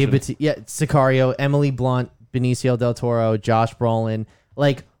 you had Dave mentioned. Bautista, yeah, Sicario, Emily Blunt, Benicio del Toro, Josh Brolin.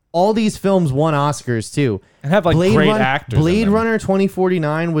 Like all these films won Oscars too. And have like great actors. in Blade them. Runner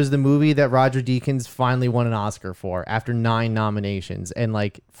 2049 was the movie that Roger Deakins finally won an Oscar for after 9 nominations and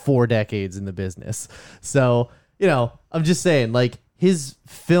like 4 decades in the business. So, you know, I'm just saying, like his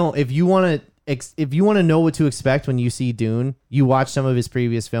film, if you want to know what to expect when you see Dune, you watch some of his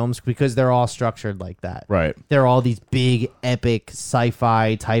previous films because they're all structured like that. Right. They're all these big, epic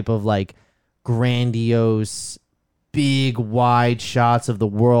sci-fi type of like grandiose, big, wide shots of the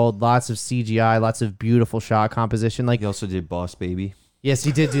world, lots of CGI, lots of beautiful shot composition. Like, he also did Boss Baby. yes,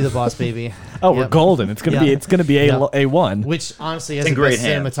 he did do the Boss Baby. Oh, we're Yep. golden. It's gonna be. Yeah. It's gonna be Yeah. A1. Which honestly has In the great best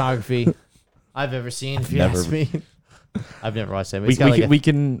hands. cinematography I've ever seen. If you Never- ask me, I've never watched that. We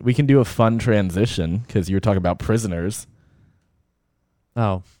can do a fun transition because you were talking about Prisoners.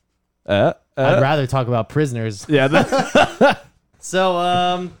 Oh, I'd I'd rather talk about Prisoners. Yeah.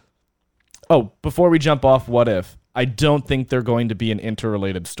 So, Oh, before we jump off, what if? I don't think they're going to be an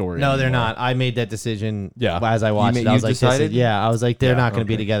interrelated story. No, they're anymore. not. I made that decision Yeah. as I watched You it. I was like, decided? I was like, they're Yeah, not going to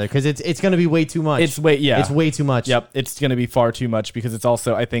be together because it's going to be way too much. It's way too much. Yep, it's going to be far too much because it's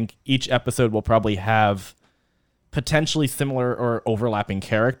also, I think each episode will probably have potentially similar or overlapping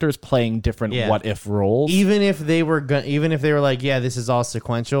characters playing different Yeah. what if roles. Even if they were like, yeah, this is all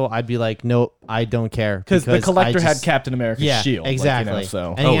sequential, I'd be like, nope, I don't care because the Collector I had just- Captain America's yeah, shield. exactly. Like,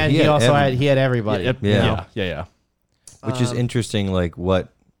 so and he also had everybody. yeah, you know? yeah. Which is interesting. Like, what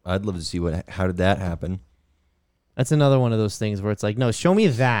I'd love to see how did that happen? That's another one of those things where it's like, no, show me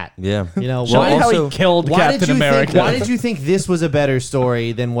that. Yeah. You know, Show me how also, he killed Captain America. Why did you think this was a better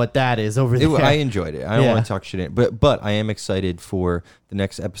story than what that is over there? I enjoyed it. I don't Yeah. want to talk shit in, but I am excited for the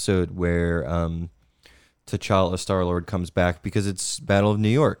next episode where T'Challa Star-Lord comes back because it's Battle of New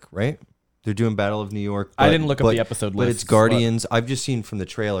York, right? They're doing Battle of New York. I didn't look up the episode but lists, it's Guardians. I've just seen from the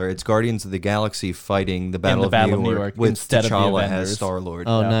trailer. It's Guardians of the Galaxy fighting the Battle, Battle of New York with instead of the T'Challa Avengers. as Star-Lord.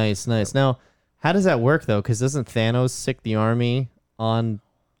 Oh, Yeah. nice. Now, how does that work though? Because doesn't Thanos sick the army on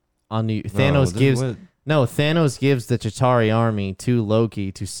the Thanos Thanos gives the Chitauri army to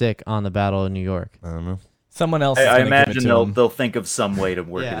Loki to sick on the Battle of New York. I don't know. Someone else. Is I gonna give it imagine to him. they'll think of some way to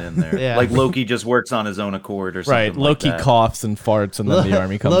work Yeah. it in there. Yeah. Like Loki just works on his own accord or something. Right, Loki like that. coughs and farts, and then the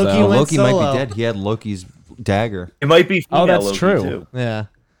army comes Loki out. went Loki might solo. be dead. He had Loki's dagger. It might be female that's Loki, true. too. Yeah.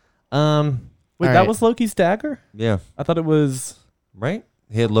 Wait, all that right. was Loki's dagger? Yeah. I thought it was. Right?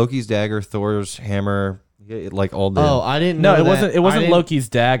 He had Loki's dagger, Thor's hammer, like all the. Oh, I didn't No, know it that. wasn't. It I wasn't didn't- Loki's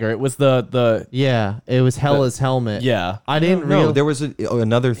dagger. It was the. Yeah, it was Hela's helmet. Yeah. I didn't no, realize. there was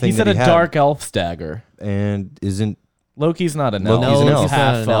another thing He said that a he had, dark elf's dagger. and isn't Loki's not an Loki's elf. an elf. Loki's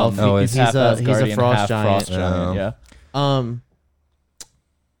not an elf. Oh, he's he's half a Asgardian, frost half giant. frost giant. Oh.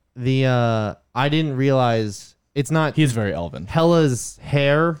 Yeah. I didn't realize it's not He's very elven. Hela's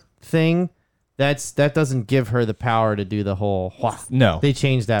hair thing. That doesn't give her the power to do the whole. No. They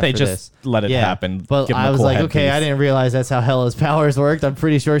changed that. They for just this. let it Yeah, happen. But give him I a was cool like, okay, headpiece. I didn't realize that's how Hela's powers worked. I'm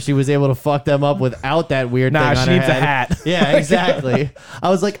pretty sure she was able to fuck them up without that weird Nah, thing on she her needs a head. hat. Yeah, exactly. I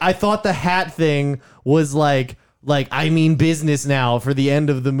was like, I thought the hat thing was like I mean business now for the end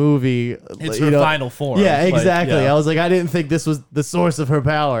of the movie. It's you her know? final form. Yeah, Like, exactly. yeah. I was like, I didn't think this was the source of her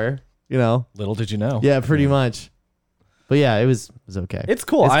power. You know? Little did you know. Yeah, pretty much. But yeah, it was okay. It's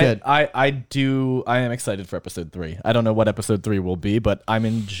cool. It's I good. I am excited for episode 3. I don't know what episode 3 will be, but I'm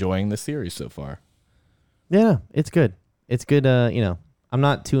enjoying the series so far. Yeah, it's good. It's good. I'm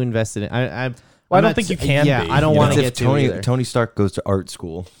not too invested in. I don't think you can Yeah, be, I don't you want It's to if get to Tony either. Tony Stark goes to art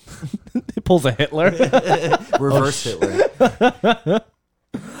school. He pulls a Hitler. Reverse Hitler.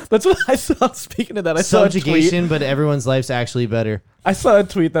 That's what I saw. Speaking of that, I saw a tweet. Subjugation, but everyone's life's actually better. I saw a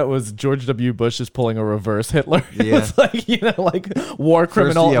tweet that was George W. Bush is pulling a reverse Hitler. Yeah. It's like, like war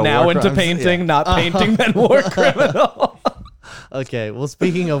criminal yeah, now war into crimes, painting, yeah. not painting, then war criminal. Okay, well,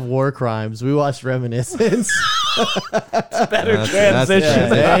 speaking of war crimes, we watched Reminiscence. Better That's transition. Yeah,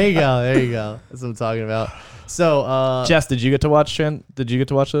 there you go. There you go. That's what I'm talking about. So, Jess, did you get to watch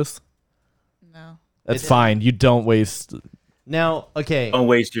this? No. That's fine. You don't waste now, okay. Don't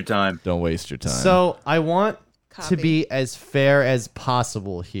waste your time. don't waste your time. So I want to Copy. be as fair as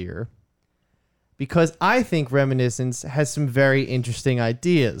possible here because I think Reminiscence has some very interesting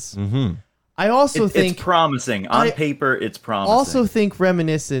ideas. Mm-hmm. I also think It's promising. On I paper, it's promising. also think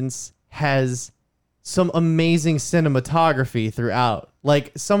Reminiscence has some amazing cinematography throughout.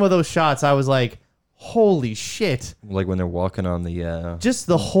 Like some of those shots, I was like, "Holy shit!" Like when they're walking on the. Just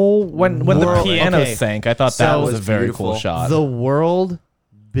the whole when the world- piano okay, sank, I thought So that was it's a very beautiful. cool shot. the world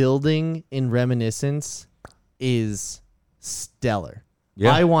building in Reminiscence is stellar.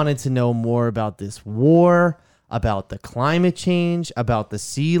 Yeah. I wanted to know more about this war, about the climate change, about the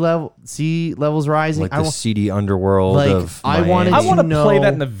sea levels rising. Like I the wa- seedy underworld like, of. I wanted Miami. I want to know play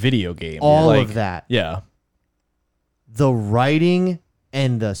that in a video game. all Like, of that. Yeah. The writing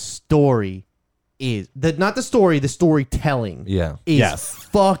and the story is not the story, the storytelling Yeah. is Yes.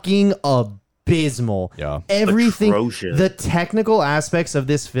 fucking abysmal. Yeah. Everything, Atrocious. the technical aspects of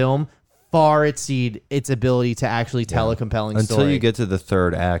this film far exceed its ability to actually tell a compelling Until story. you get to the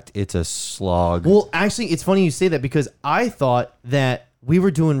third act, it's a slog. Well, actually, it's funny you say that because I thought that we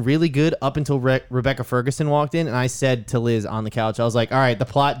were doing really good up until Rebecca Ferguson walked in, and I said to Liz on the couch, I was like, "All right, the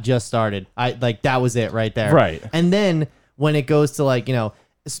plot just started. That was it right there." Right. And then when it goes to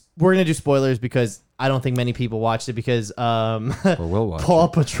we're gonna do spoilers because I don't think many people watched it because or will watch. Paw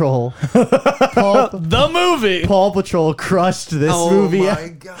Patrol, The movie. Paw Patrol crushed this Oh movie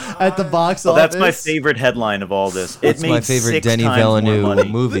God. at the box Well, office. that's my favorite headline of all this. That's it made my favorite 6 Denny times more Villeneuve money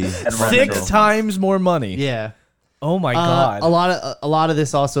movie. than 6 Reminiscence. times more money. Yeah. Oh my god. A lot of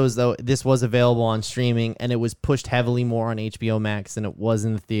this also is though this was available on streaming and it was pushed heavily more on HBO Max than it was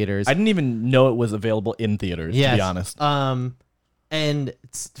in the theaters. I didn't even know it was available in theaters, to be honest. And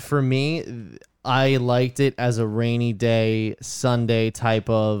for me, I liked it as a rainy day Sunday type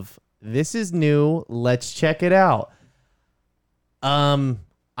of this is new, let's check it out.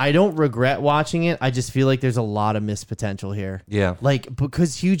 I don't regret watching it. I just feel like there's a lot of missed potential here. Yeah. Like,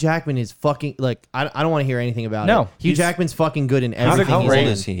 because Hugh Jackman is fucking, like, I don't want to hear anything about it. No, Hugh Jackman's fucking good in everything How he's old in.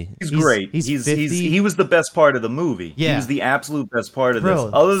 is he? He's great. he's He's 50. he was the best part of the movie. Yeah. He was the absolute best part of Bro,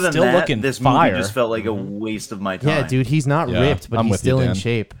 this. Other than still that, looking this fire. movie just felt like a waste of my time. Yeah, dude, he's not Yeah, ripped, but I'm he's with you, still in Dan.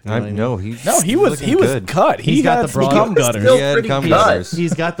 shape. You know what I mean? No, he's He was good. cut. He's got the broad- cum He was gutters. still He had pretty cum cut. gutters.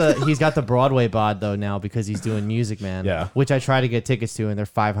 He's got the Broadway bod though now because he's doing Music Man. Yeah. Which I try to get tickets to and they're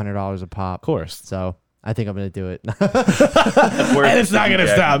 $500 a pop. Of course. So I think I'm gonna do it. And it's not gonna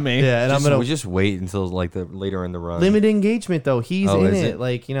stop me. Yeah, and I'm Just, gonna we just wait until like the later in the run. limited engagement though. He's Oh, in is it. it?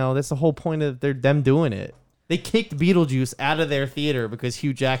 Like, you know, that's the whole point of them doing it. They kicked Beetlejuice out of their theater because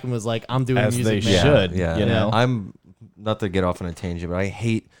Hugh Jackman was like, I'm doing As Music they Man. should. Yeah, you know? I'm not to get off on a tangent, but I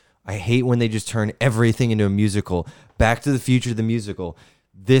hate when they just turn everything into a musical. Back to the Future, the musical.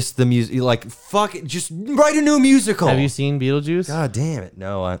 This, the music. Like, fuck it, just write a new musical. Have you seen Beetlejuice? God damn it!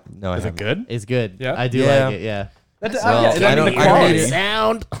 No, I Is it haven't. good? It's good. Yeah? I do Yeah. like it, yeah. Well, yeah, I don't need it.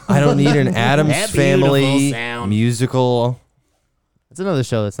 Sound. I don't need an Addams That Family beautiful sound. musical, It's another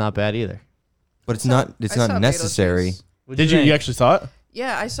show that's not bad either. but it's not. It's I saw not necessary. Beetlejuice. What'd Did you? think? You actually saw it?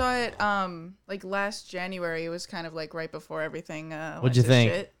 Yeah, I saw it like last January. It was kind of like right before everything What'd went you to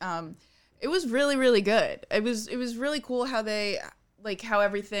think? shit. It was really, really good. It was really cool how they how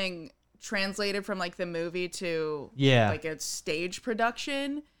everything translated from like the movie to like a stage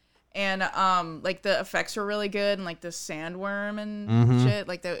production. And like the effects were really good and like the sandworm and shit.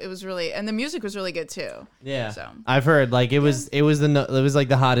 Like it was really, and the music was really good too. Yeah, So I've heard like it was like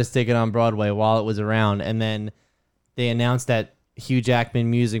the hottest ticket on Broadway while it was around, and then they announced that Hugh Jackman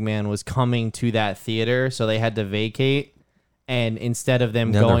Music Man was coming to that theater, so they had to vacate. And instead of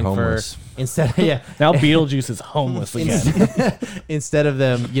them Now they're going homeless. Now Beetlejuice is homeless again. instead of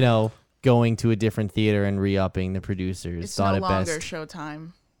them, you know, going to a different theater and re-upping, the producers it's thought no it longer best.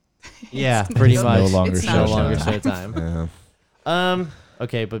 Showtime. Yeah, pretty It's much. no longer It's no not longer Showtime. Showtime. Yeah.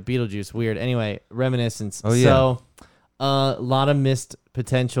 Okay, but Beetlejuice, weird. Anyway, Reminiscence. Oh, yeah. So, a lot of missed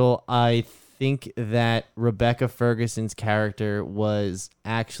potential. I think that Rebecca Ferguson's character was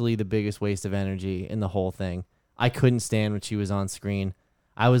actually the biggest waste of energy in the whole thing. I couldn't stand when she was on screen.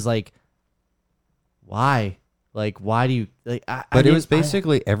 I was like, why? Like, why do you like? But it was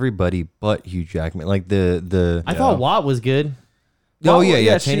basically everybody but Hugh Jackman. Like the. I thought Watt was good. Oh Well, yeah,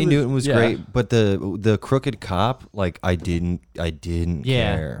 yeah, Channing she was- Newton was yeah. great, but the crooked cop, like I didn't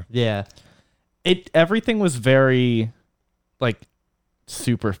Yeah, care. yeah. Everything was very like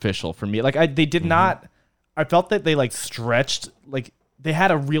superficial for me. Like they did not. I felt that they like stretched. Like they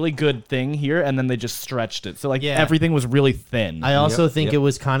had a really good thing here, and then they just stretched it. So like Yeah. everything was really thin. I also Yep, think yep. it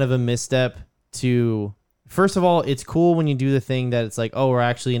was kind of a misstep to. First of all, it's cool when you do the thing that it's like, oh, we're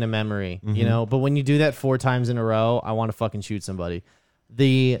actually in a memory, you know. But when you do that 4 times in a row, I want to fucking shoot somebody.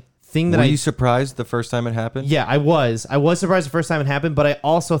 The thing that Were you surprised the first time it happened? yeah, I was surprised the first time it happened, but I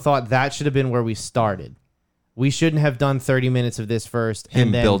also thought that should have been where we started. We shouldn't have done 30 minutes of this first. Him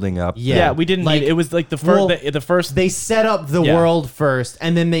and then, building up. yeah, we didn't. like, Need, it was like the well, first. The first. They set up the Yeah. world first,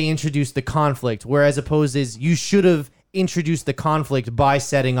 and then they introduced the conflict. Whereas opposed is you should have introduced the conflict by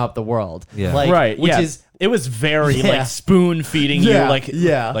setting up the world. Yeah. like, right. Which yeah. is it was very Yeah. like spoon feeding Yeah, you. Like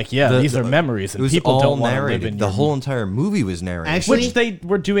The- these are memories, It and was people all don't want to live narrated. in The your whole entire movie was narrated. Actually, which they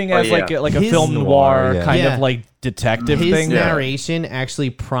were doing Oh, as yeah. like a His film noir yeah. kind Yeah. of like detective his thing. narration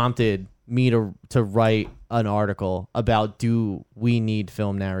actually prompted me to write an article about do we need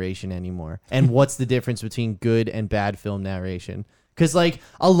film narration anymore and what's the difference between good and bad film narration, because like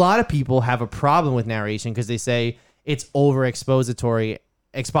a lot of people have a problem with narration because they say it's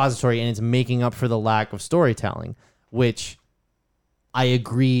expository and it's making up for the lack of storytelling, which I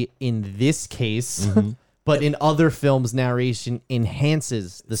agree in this case. But in other films, narration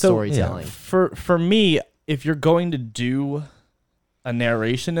enhances the So, storytelling. For me, if you're going to do a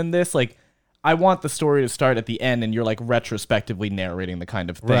narration in this, like I want the story to start at the end and you're like retrospectively narrating the kind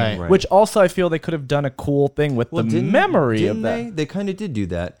of thing. Right. Which also I feel they could have done a cool thing with the memory of didn't that. They kind of did do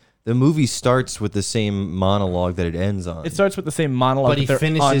that. The movie starts with the same monologue that it ends on. It starts with the same monologue, But he they're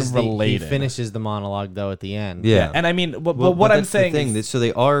finishes unrelated. the monologue though at the end. yeah. And I mean, but Well, what I'm that's the saying thing, is, that- so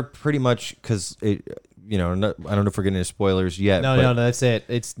they are pretty much, because I don't know if we're getting into spoilers yet. No, that's it.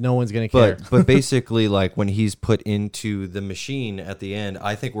 It's no one's gonna care. But basically, like when he's put into the machine at the end,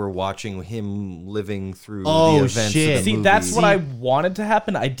 I think we're watching him living through Oh, the events shit. of the See, movie. that's what I wanted to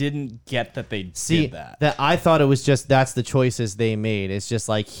happen. I didn't get that they did that. I thought it was just that's the choices they made. It's just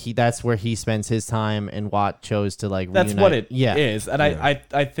like that's where he spends his time, and Watt chose to like. That's reunite. what it yeah. is, and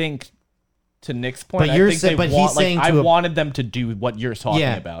I think to Nick's point, But you're I think saying- they but he's want, saying I to a- wanted them to do what you're talking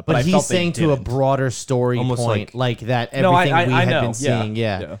about, but I he's felt they saying to a didn't. broader story Almost point, like that No, everything we I had know. been seeing.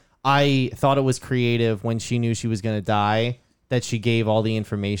 Yeah. Yeah. I thought it was creative when she knew she was gonna die, that she gave all the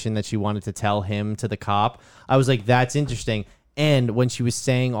information that she wanted to tell him to the cop. I was like, that's interesting. And when she was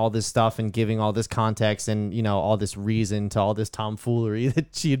saying all this stuff and giving all this context and all this reason to all this tomfoolery that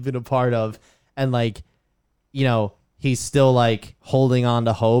she had been a part of, and like, he's still like holding on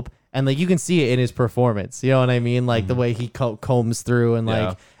to hope. And like you can see it in his performance, you know what I mean? Like the way he combs through and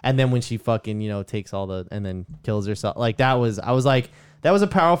like, and then when she fucking takes all the and then kills herself, like I was like, that was a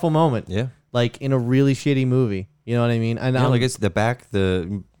powerful moment. Yeah. Like in a really shitty movie, you know what I mean? And Yeah, like it's the back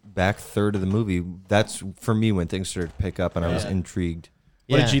third of the movie. That's for me when things started to pick up, and I was intrigued.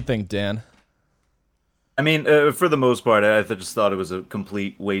 What did you think, Dan? I mean, for the most part, I just thought it was a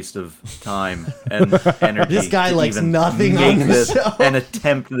complete waste of time and energy. This guy to likes even nothing make on the this show. and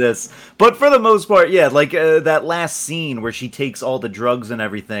attempt this. But for the most part, yeah, like that last scene where she takes all the drugs and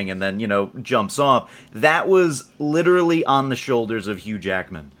everything and then, jumps off, that was literally on the shoulders of Hugh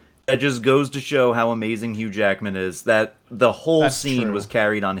Jackman. That just goes to show how amazing Hugh Jackman is, that the whole That's scene true. was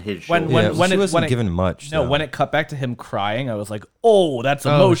carried on his When- shoulders. when she it- wasn't when it- given much. No, though. when it cut back to him crying, I was like, "Oh, that's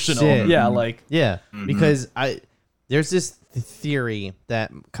Oh, emotional." shit. Yeah, like Yeah, because there's this theory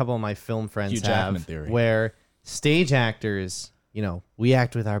that a couple of my film friends Hugh Jackman have theory. where stage actors, we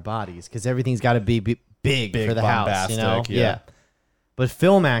act with our bodies because everything's got to be big for the house, bombastic, yeah. yeah. But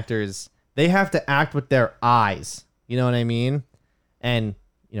film actors, they have to act with their eyes. You know what I mean? And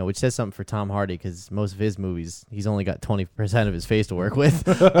which says something for Tom Hardy because most of his movies, he's only got 20% of his face to work with.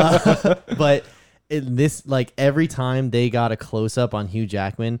 But in this, like every time they got a close up on Hugh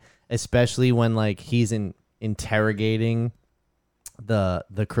Jackman, especially when like he's interrogating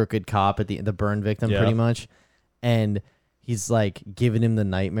the crooked cop at the burn victim, Yeah. pretty much, and he's like giving him the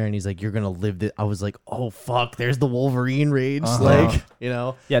nightmare, and he's like, "You're gonna live this." I was like, "Oh fuck!" There's the Wolverine rage, like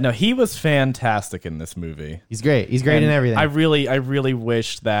yeah, no, he was fantastic in this movie. he's great. He's great in And everything. I really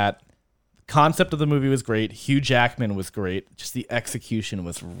wish that concept of the movie was great. Hugh Jackman was great. Just the execution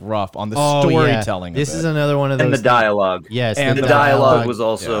was rough on the storytelling. This of is it. another one of those. And the dialogue. Yes, And The the dialogue was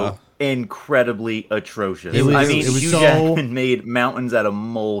also Yeah. incredibly atrocious. It was- I mean, it was Hugh so- Jackman made mountains out of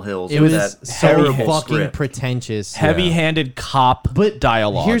molehills. It with was that so terrible fucking script. pretentious. heavy-handed cop But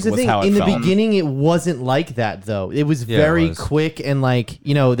dialogue. Here's the was thing: how it in the felt. beginning, it wasn't like that, though. It was Yeah, it very was. quick and like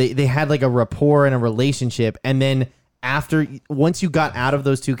they had like a rapport and a relationship, and then once you got out of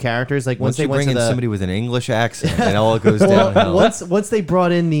those two characters, like once you they went bring to in the somebody with an English accent, and all goes well, downhill. once they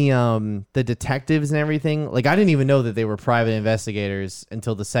brought in the detectives and everything, like I didn't even know that they were private investigators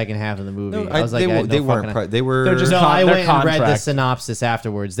until the second half of the movie. No, I was like, they, I had they no weren't. fucking- They were. They're just No, I their went and read the contract. synopsis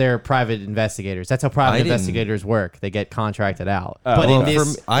afterwards. They're private investigators. That's how private I didn't- investigators work. They get contracted out. Oh, but Well, in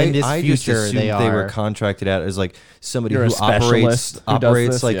this, I in this just future, assumed they were are. contracted out as like somebody You're a who specialist who does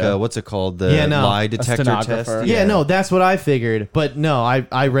operates this, like yeah. what's it called, the Yeah, no. lie A detector stenographer. test. Yeah, no, that's what I figured. But no,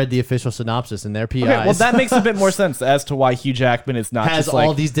 I read the official synopsis and their PIs. Okay, well, that makes a bit more sense as to why Hugh Jackman is not has just like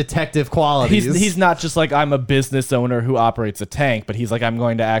all these detective qualities. he's not just like I'm a business owner who operates a tank, but he's like I'm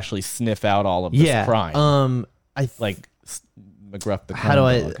going to actually sniff out all of this yeah. crime. Like McGruff the how do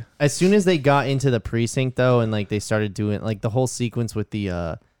I? crime dog. As soon as they got into the precinct though, and like they started doing like the whole sequence with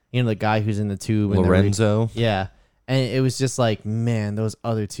the the guy who's in the tube, and Lorenzo. yeah, and it was just like, man, those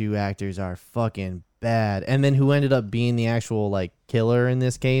other two actors are fucking bad. And then who ended up being the actual like killer in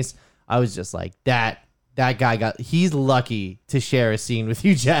this case? I was just like that guy he's lucky to share a scene with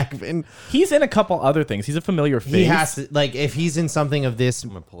Hugh Jackman. He's in a couple other things. He's a familiar face. He has to, like, if he's in something of this I'm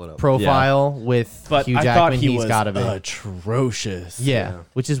gonna pull it up. profile with but Hugh I Jackman, thought he he's was got to be. atrocious. Yeah,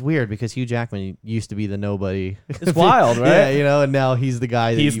 which is weird because Hugh Jackman used to be the nobody. It's wild, right? Yeah, and now he's the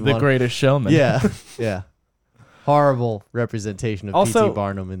guy that He's you the want. greatest showman. Yeah, yeah. Horrible representation of Also- P.T.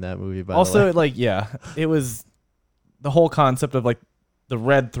 Barnum in that movie. By the Also, way. like, yeah, it was the whole concept of like the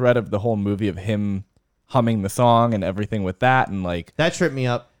red thread of the whole movie of him humming the song and everything with that, and like That tripped me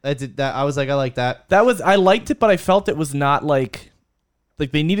up. That I was like, I like that. I liked it, but I felt it was not like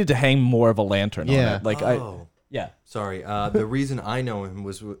they needed to hang more of a lantern on Yeah. it. Like yeah. Sorry. The reason I know him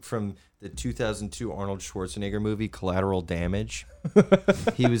was from the 2002 Arnold Schwarzenegger movie Collateral Damage.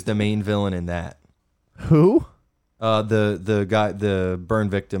 He was the main villain in that. Who? The guy, the burn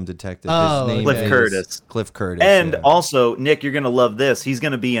victim detective. Oh, His name Cliff is Curtis. Cliff Curtis. And yeah. also, Nick, you're gonna love this. He's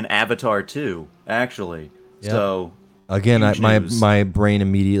gonna be in Avatar 2, actually. Yep. So Again, huge my news. my brain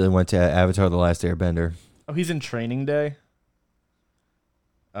immediately went to Avatar: The Last Airbender. Oh, he's in Training Day.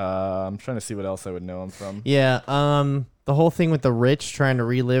 I'm trying to see what else I would know him from. Yeah. The whole thing with the rich trying to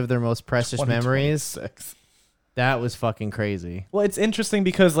relive their most precious memories. 2026. That was fucking crazy. Well, it's interesting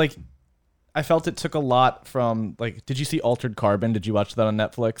because like I felt it took a lot from like. Did you see Altered Carbon? Did you watch that on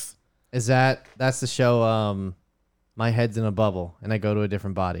Netflix? That's the show? My head's in a bubble and I go to a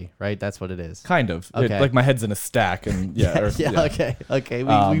different body, right? That's what it is. Kind of. Okay. Like my head's in a stack and yeah. Okay.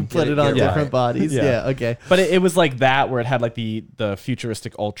 We put Get it on it different right. bodies. Yeah. Yeah. Okay. But it was like that where it had like the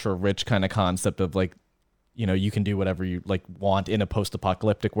futuristic ultra rich kind of concept of like, you know, you can do whatever you like want in a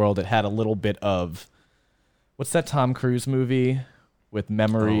post-apocalyptic world. It had a little bit of what's that Tom Cruise movie with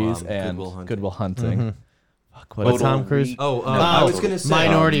memories and Good Will Hunting. Good Will Hunting. Mhm. Fuck, What Total Tom Cruise? Re- Oh, No, I was gonna say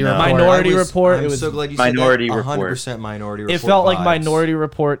Minority no. Report. Minority Report. I'm It was so glad you Minority said that. Report. 100% Minority Report. it felt like vibes. Minority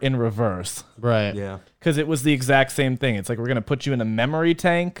Report in reverse Right. Yeah. because it was the exact same thing. It's like we're gonna put you in a memory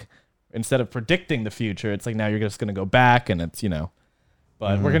tank instead of predicting the future. It's like now you're just gonna go back and it's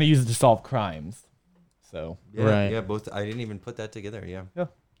but we're gonna use it to solve crimes. So Yeah, Right. yeah, both. I didn't even put that together. Yeah. Yeah.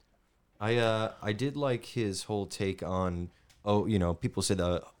 I did like his whole take on people say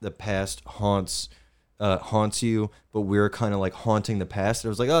the past haunts you, but we're kind of like haunting the past. And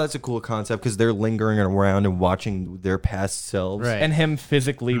I was like, oh, that's a cool concept because they're lingering around and watching their past selves. Right. and him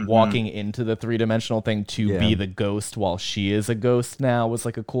physically walking into the 3-dimensional thing to Yeah. be the ghost while she is a ghost now was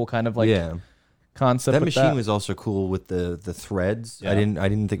like a cool kind of like yeah. concept. That with machine was also cool with the threads. Yeah. I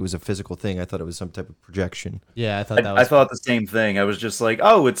didn't think it was a physical thing. I thought it was some type of projection. Yeah. I thought that I was. thought the same thing. I was just like,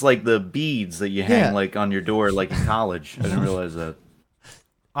 oh, it's like the beads that you hang Yeah. like on your door, like in college. I didn't realize that.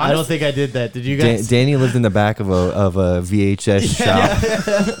 I don't think I did that. Did you guys? Danny lived in the back of a VHS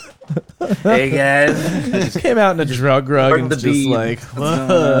shop. Hey guys, just came out in a drug rug Pardon and the just bead. like What's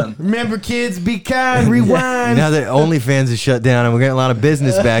going on? Remember, kids, be kind. Rewind. Now that OnlyFans is shut down and we're getting a lot of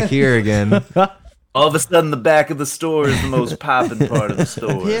business back here again. All of a sudden, the back of the store is the most popping part of the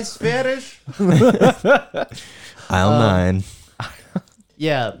store. Piss fetish. Aisle 9.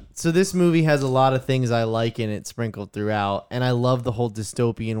 Yeah, so this movie has a lot of things I like in it sprinkled throughout, and I love the whole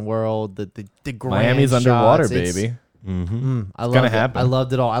dystopian world, the grand Miami's underwater, shots. It's- baby. I loved gonna it. happen. I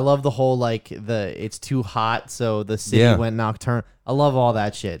loved it all. I love the whole it's too hot, so the city Yeah. went nocturnal. I love all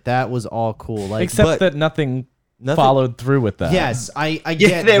that shit. That was all cool. Like, Except but- that nothing Nothing- followed through with that. yes, I Yeah,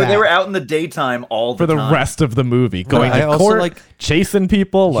 get they that. were out in the daytime all For the the time. rest of the movie, going I to also court, like- chasing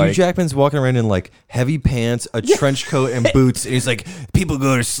people, Hugh like Jackman's walking around in like heavy pants, a trench coat, and boots. And he's like, people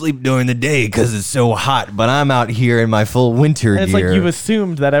go to sleep during the day because it's so hot, but I'm out here in my full winter and it's gear. like you've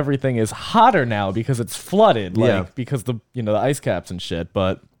assumed that everything is hotter now because it's flooded, like Yeah. because the ice caps and shit.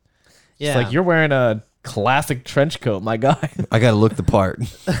 But yeah. it's like you're wearing a classic trench coat, my guy. I gotta look the part.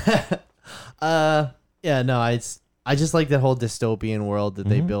 Yeah, no, I just like that whole dystopian world that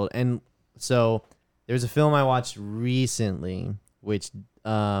they built. And so there's a film I watched recently, which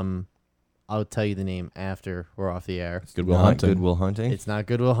I'll tell you the name after we're off the air. Good Not Good Will Hunting. It's not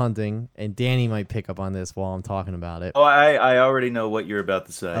Good Will Hunting, and Danny might pick up on this while I'm talking about it. Oh, I already know what you're about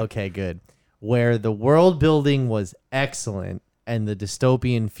to say. Okay, good. Where the world building was excellent and the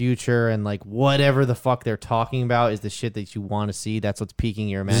dystopian future and like whatever the fuck they're talking about is the shit that you want to see. That's what's piquing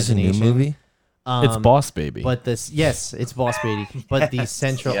your Is this a imagination. new movie? It's Boss Baby. But this, yes, it's Boss Baby. But the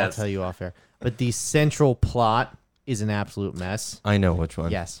central, I'll yes. tell you off air. But the central plot is an absolute mess. I know which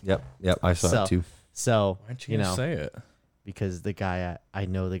one. Yes. Yep. I saw So- it too. So Why'd you know, say it? because the guy I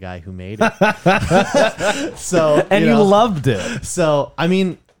know the guy who made it. So And you know, loved it. So I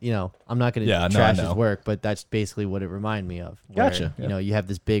mean, you know, I'm not going to Yeah, no, I trash his know. work, but that's basically what it reminded me of. where, Gotcha, You yeah. know, you have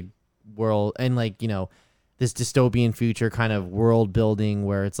this big world and like, you know, this dystopian future kind of world building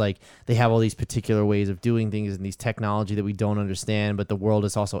where it's like they have all these particular ways of doing things and these technology that we don't understand, but the world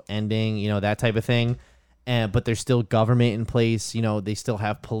is also ending, you know, that type of thing. And but there's still government in place, you know, they still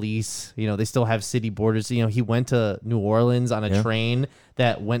have police, you know, they still have city borders. You know, he went to New Orleans on a train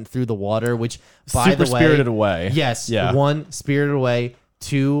that went through the water, which by Super the way, Spirited Away. Yes. Yeah. One, Spirited Away.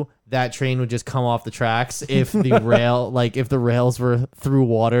 Two, that train would just come off the tracks if the if the rails were through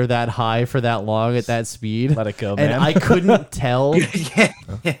water that high for that long at that speed. Let it go, And man. I couldn't tell. Yeah,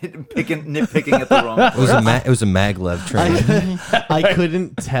 nitpicking at the wrong It was part. it was a maglev train. I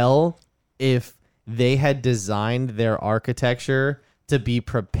couldn't tell if they had designed their architecture to be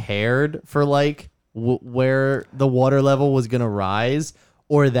prepared for like where the water level was going to rise,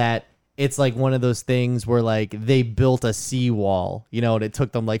 or that it's like one of those things where like they built a seawall, you know, and it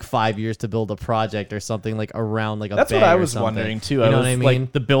took them like 5 years to build a project or something like around like a That's bay what I or was something. wondering too. You know I was what I mean?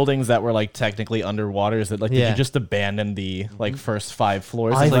 like the buildings that were like technically underwater. Is it like did Yeah. you just abandon the like first 5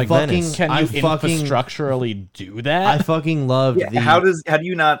 floors? I It's like fucking, can you I fucking, infrastructurally do I that? fucking loved Yeah, the. how do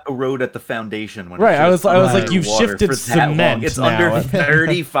you not erode at the foundation when Right, it's I just was like, under you've water shifted for that long? cement It's now. under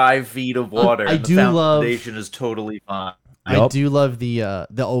 35 feet of water. I and do the love- foundation is totally fine. I Yup. do love the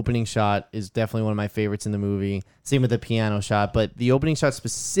opening shot is definitely one of my favorites in the movie. Same with the piano shot, but the opening shot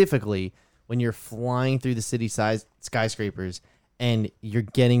specifically when you're flying through the city size skyscrapers and you're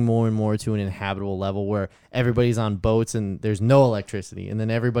getting more and more to an inhabitable level where everybody's on boats and there's no electricity, and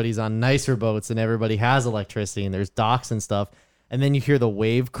then everybody's on nicer boats and everybody has electricity and there's docks and stuff, and then you hear the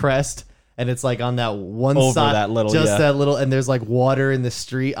wave crest and it's like on that one Over side, that little, just yeah. that little, and there's like water in the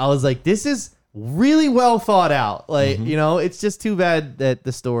street. I was like, this is really well thought out. Like, you know, it's just too bad that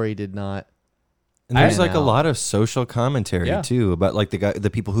the story did not. And there's I like a know. lot of social commentary Yeah. too about like the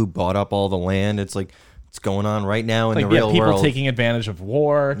people who bought up all the land. It's like it's going on right now in Like the real people world. taking advantage of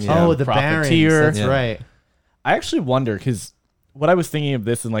war. Yeah. Oh, the barons. profiteer. That's Yeah. right. I actually wonder because what I was thinking of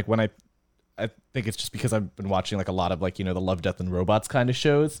this and like when I think it's just because I've been watching like a lot of like you know the Love, Death and Robots kind of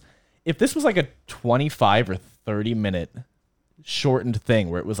shows. If this was like a 25 or 30-minute shortened thing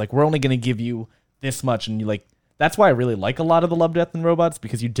where it was like we're only going to give you this much and you like that's why I really like a lot of the Love, Death and Robots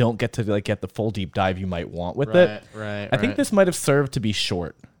because you don't get to like get the full deep dive you might want with it. Right. I think this might have served to be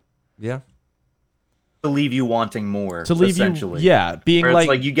short. Yeah. To leave you wanting more. To leave essentially. you yeah, being Where it's like,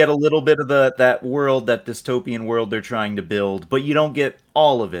 like you get a little bit of that world, that dystopian world they're trying to build, but you don't get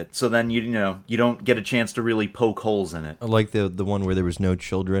all of it. So then you know you don't get a chance to really poke holes in it. I like the one where there was no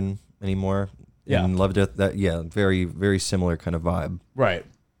children anymore. Yeah. And Love, Death, that very very similar kind of vibe. right.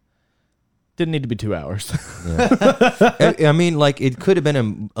 Didn't need to be 2 hours. I mean, like it could have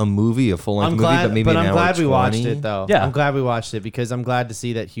been a movie, a full length I'm movie, glad, but maybe but an I'm hour glad we 20. watched it though. Yeah. I'm glad we watched it because I'm glad to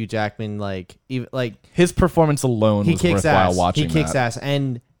see that Hugh Jackman like even like His performance alone he was kicks worthwhile ass. watching. He kicks that. ass.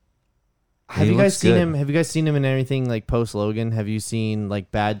 And have He you guys looks seen good. him? Have you guys seen him in anything like post Logan? Have you seen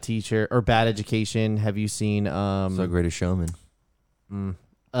like Bad Teacher or Bad Education? Have you seen So Greatest Showman.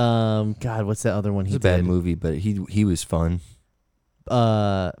 God, what's that other one he It's a bad did? movie, but he was fun.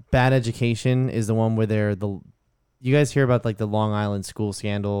 Bad Education is the one where you guys hear about like the Long Island school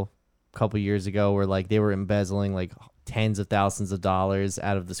scandal a couple years ago where like they were embezzling like tens of thousands of dollars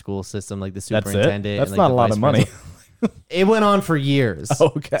out of the school system, like the That's it. superintendent. That's and, like, not the a lot vice of money. principal. It went on for years.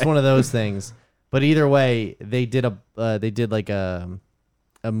 Okay. It's one of those things. But either way, they did like a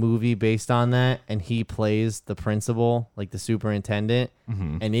movie based on that, and he plays the principal, like the superintendent,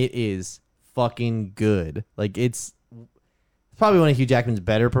 and it is fucking good. Like it's probably one of Hugh Jackman's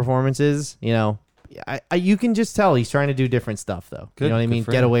better performances. You know, you can just tell he's trying to do different stuff though. Good- you know what I good mean?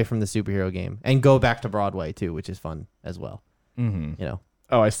 for Get him. away from the superhero game and go back to Broadway too, which is fun as well. Mm-hmm. You know,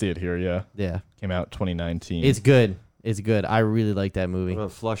 Oh, I see it here. Yeah, yeah, came out 2019. it's good. It's good. I really like that movie. What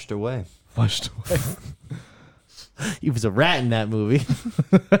about Flushed Away? flushed away. He was a rat in that movie.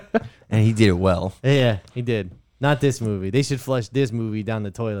 And he did it well. Yeah, he did. Not this movie. They should flush this movie down the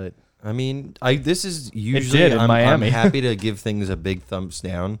toilet. I mean, this is usually did in I'm Miami. happy to give things a big thumbs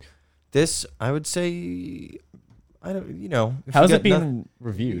down. This, I would say, I don't, you know, if How's you it got being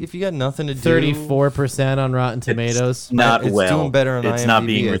reviewed? if you got nothing to do, 34% on Rotten Tomatoes. Not It's well. doing better on It's not IMDb,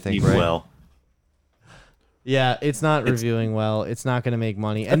 being I received think, right? well. Yeah, it's not reviewing well. It's not going to make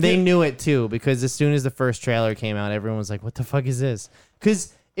money. And they knew it too because as soon as the first trailer came out, everyone was like, what the fuck is this?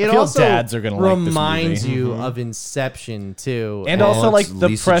 Because it feel also dads are gonna like this reminds movie. you of Inception too. And also, it's like, the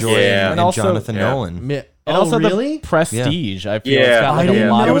Lisa press- Joy Yeah. and and also- Jonathan Yeah. Nolan. Mi- And oh, also really? the Prestige. I feel Yeah, it's got like I a didn't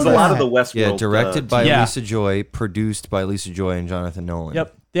lot know it was of a lot of that. the Westworld. Yeah, directed by Yeah. Lisa Joy, produced by Lisa Joy and Jonathan Nolan.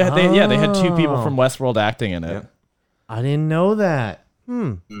 Yep. Yeah, they had 2 people Oh. from Westworld acting in it. Yep. I didn't know that.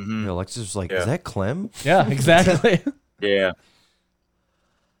 Yeah, Alexis was like, Yeah. "Is that Clem?" Yeah, exactly. Yeah.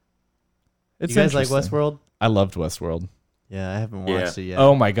 It's You guys like interesting. Westworld? I loved Westworld. Yeah, I haven't Yeah. watched it yet.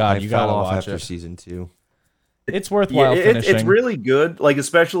 Oh my god, I you fell gotta off watch after it. season 2. It's worthwhile Yeah, finishing. it's really good. Like,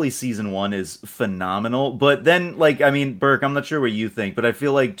 especially season 1 is phenomenal. But then, like, I mean, Burke, I'm not sure what you think, but I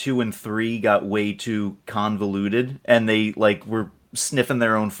feel like 2 and 3 got way too convoluted, and they like were sniffing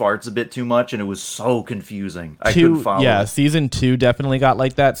their own farts a bit too much, and it was so confusing. I couldn't follow. Yeah, it. season 2 definitely got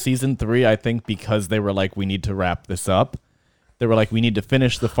like that. Season 3, I think, because they were like, we need to wrap this up. They were like, we need to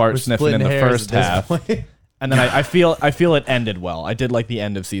finish the fart We're sniffing in splitting the hairs first at this half. point. And then I feel it ended well. I did like the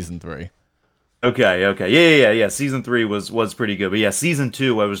end of season 3. Okay. Yeah. Season 3 was pretty good, but yeah, season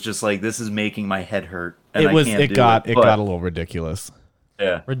 2, I was just like, this is making my head hurt, and It got a little ridiculous.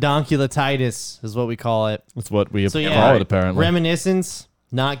 Yeah. Redonculatitis is what we call it. That's what we So yeah, call it apparently. Reminiscence.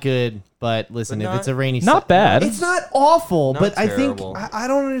 Not good, but listen, But if not- it's a rainy, Not bad. It's not awful, Not but I think terrible. I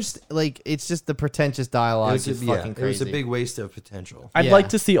don't understand. Like, it's just the pretentious dialogue is fucking it crazy. was a big waste of potential. I'd Yeah. like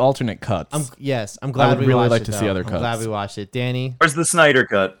to see alternate cuts. I'm glad would we really watched like it, to see though. other I'm glad cuts. we watched it. Danny, Where's the Snyder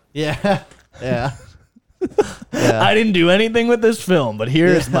cut? yeah, yeah. I didn't do anything with this film, but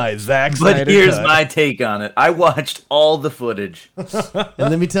here's my Zack But Snyder here's cut. my take on it. I watched all the footage. And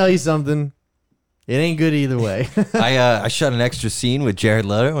let me tell you something. It ain't good either way. I shot an extra scene with Jared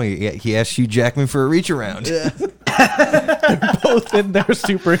Leto. He asked Hugh Jackman for a reach around. both in their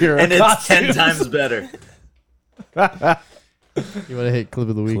superhero And it's costumes. 10 times better. You want to hit clip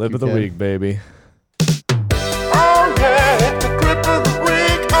of the week? Clip you of the can. week, baby. Oh yeah, it's the clip of the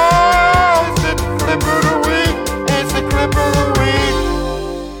week. Oh, it's the clip of the week. It's the clip of the week.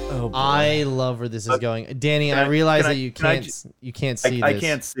 I love where this is going, Danny. Can I I- realize can I- that you can I can't ju- you can't see I this.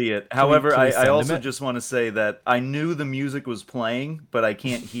 can't see it. However, can we I send him also it? just want to say that I knew the music was playing, but I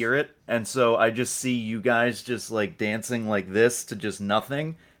can't hear it. And so I just see you guys just like dancing like this to just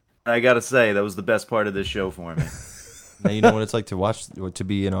nothing. And I got to say, that was the best part of this show for me. Now you know what it's like to watch, to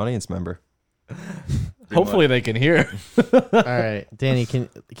be an audience member. Hopefully they can hear. All right, Danny, can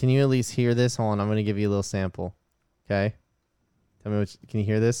you at least hear this? Hold on, I'm gonna give you a little sample. Okay, tell me what. Can you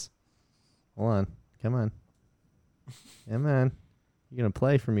hear this? Hold on, come on, you're gonna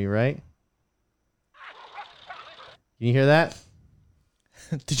play for me, right? Can you hear that?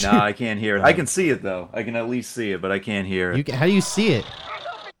 Did No, I can't hear it. I can see it though. I can at least see it, but I can't hear it. How do you see it?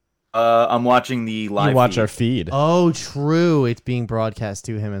 I'm watching the live. you watch feed. our feed? Oh, true. It's being broadcast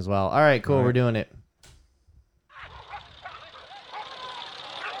to him as well. All right, cool. We're doing it.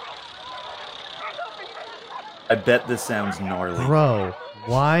 I bet this sounds gnarly. Bro,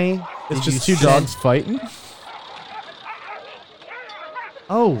 why? It's did just you two send- dogs fighting.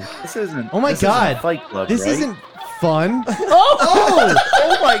 Oh, This isn't. oh my this isn't God. Fight Club, this right? isn't fun.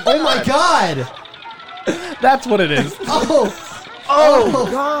 Oh my God. That's what it is. Oh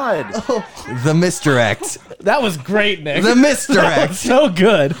God! The misdirect. That was great, Nick. The misdirect. so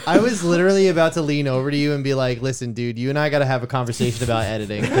good. I was literally about to lean over to you and be like, "Listen, dude, you and I got to have a conversation about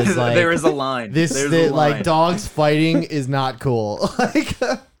editing because like there is a line. this, There's a line. like dogs fighting is not cool." Like,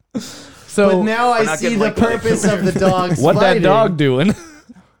 So but now I not see getting the like purpose of the dogs. what fighting. that dog doing?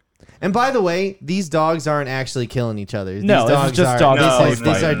 And by the way, these dogs aren't actually killing each other. These No, this is dogs just are, dogs this play is,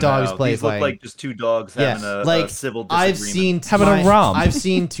 these are dogs play These look fighting. like just two dogs Yeah, having a like civil disagreement. I've seen Having a romp. I've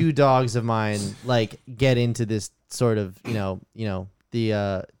seen two dogs of mine like get into this sort of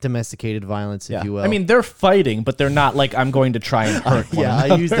the domesticated violence, if you will. I mean, they're fighting, but they're not like I'm going to try and hurt one. yeah,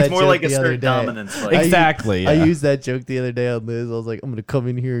 I used that It's more joke like the other assert day. dominance. Like, Exactly. I yeah. used that joke the other day on Liz. I was like, I'm gonna come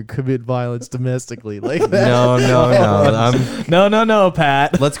in here and commit violence domestically, like that. No. No,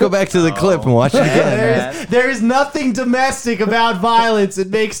 Pat. Let's go back to the clip and watch it again. There is nothing domestic about violence. It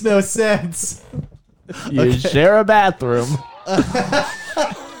makes no sense. You share a bathroom.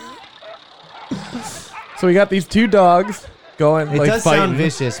 So we got these two dogs going It like does fighting, sound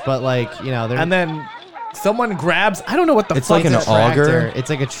vicious, but like they're and then someone grabs. I don't know what the It's fuck like an that- auger. It's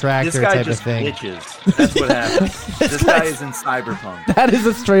like a tractor this guy type just of thing. glitches. That's what happens. this guy is in cyberpunk. That is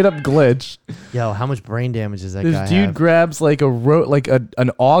a straight up glitch. Yo, how much brain damage does that This guy dude have? grabs like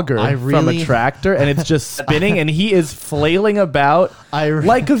an auger I from really- a tractor, and it's just spinning, and he is flailing about I re-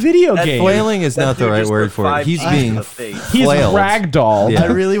 like a video That game. Flailing is That not the dude right just word put for it. 5 He's feet in being the face. He's flailed. ragdolled. Yeah. I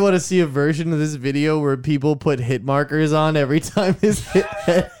really want to see a version of this video where people put hit markers on every time his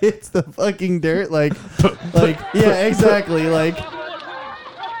head hits the fucking dirt. Like yeah, exactly. Like,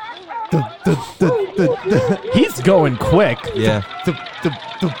 He's going quick. Yeah.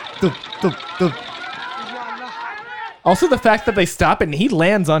 Also, the fact that they stop and he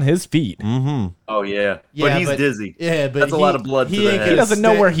lands on his feet. Oh yeah, yeah, but he's dizzy. Yeah, but That's a lot of blood to the ain't head. gonna He doesn't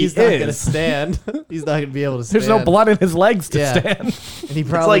know where he he's not gonna is. stand. He's not gonna be able to stand. There's no blood in his legs to Yeah. stand. And he It's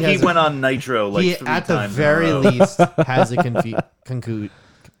probably like he has went on Nitro like he 3 at the times. very in a row. least has a concussion.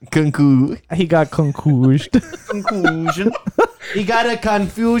 He got concussed. Conclusion. He got a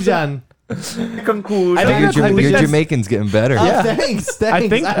confusion. Conclusion. I think Your, that's- I think your that's- Jamaican's getting better. Oh, Yeah. thanks. I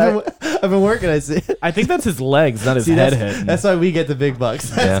think I've been working. I see. I think that's his legs, not his See, head that's, hitting. that's why we get the big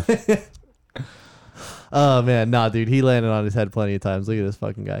bucks. Yeah. Oh man, nah, dude, he landed on his head plenty of times. Look at this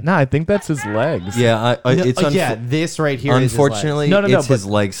fucking guy. No, I think that's his legs. Yeah, it's yeah, this right here. is his unfortunately No, no, no, it's his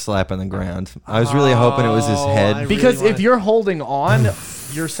but- legs slapping the ground. I was really hoping it was his I head. really Because if wanna- you're holding on,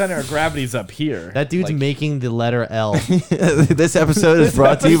 your center of gravity's up here. that dude's Like, making the letter L. This episode is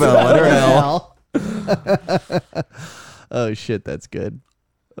brought to you by letter L. Oh shit, that's good.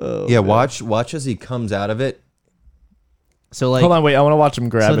 Oh, Yeah, man. watch as he comes out of it. So like, Hold on, wait. I want to watch him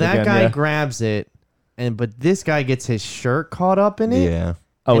grab so it that again. guy yeah. grabs it, but this guy gets his shirt caught up in it. Yeah.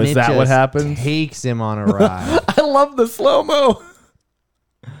 Oh, and is it that what just happens? Takes him on a ride. I love the slow mo.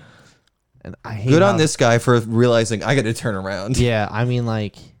 And I hate Good on how- this guy for realizing I got to turn around. Yeah, I mean,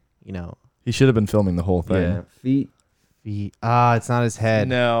 like, you know, He should have been filming the whole thing. Feet. it's not his head.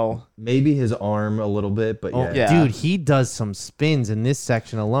 No, Maybe his arm a little bit, but Oh, yeah. Yeah. Dude, he does some spins in this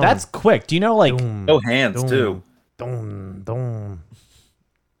section alone. that's quick. Do you know like No hands too. Dum.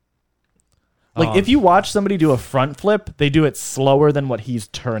 if you watch somebody do a front flip, they do it slower than what he's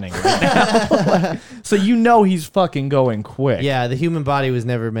turning right now. So you know he's fucking going quick. Yeah, the human body was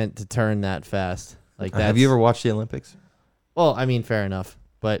never meant to turn that fast. Like that. Have you ever watched the Olympics? Well, I mean, fair enough.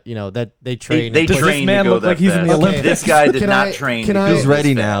 But you know that they train. They Does this train man to go look that like he's in the fast. Olympics? This guy did Can not I- train. can to I- go He's this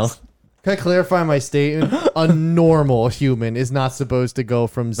ready fast. now. Can I clarify my statement? A normal human is not supposed to go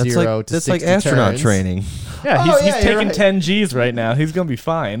from That's 0 like to that's 60 like astronaut turns. training. Yeah, Oh, he's yeah, you're taking right. 10 G's right now. He's gonna be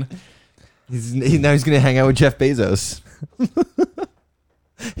fine. Now he's gonna hang out with Jeff Bezos.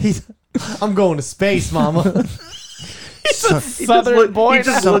 I'm going to space, mama. Southern look- boy. he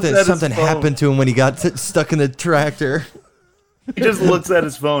just looks at his Something phone. happened to him when he got stuck in the tractor. He just looks at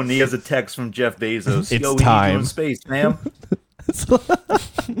his phone. And he has a text from Jeff Bezos. It's Yo, we need you time. in space, ma'am.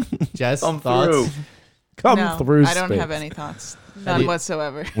 Jess, Come thoughts? through. Come No, through I don't space. have any thoughts. None you-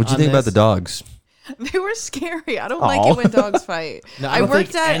 whatsoever. What'd you On think about this? the dogs? They were scary. I don't like Aw. it when dogs fight. No, I I don't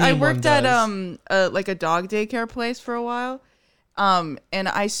worked think at anyone does. like a dog daycare place for a while. And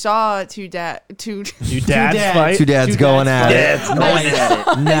I saw two Dads dads. fight. Two dads going at it. Yeah, it's going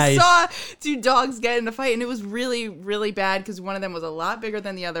at it. Nice. I saw two dogs get in a fight, and it was really, really bad because one of them was a lot bigger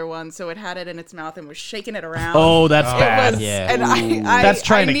than the other one, so it had it in its mouth and was shaking it around. Oh, that's It bad. was, Yeah. and I That's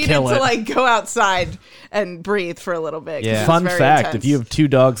trying to needed kill to it. like go outside and breathe for a little bit. 'cause Yeah. it was Fun very fact: intense. if you have two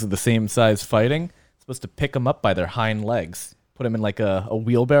dogs of the same size fighting, you're supposed to pick them up by their hind legs, put them in like a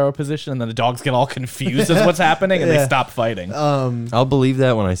wheelbarrow position, and then the dogs get all confused as what's happening, and they Yeah. stop fighting. I'll believe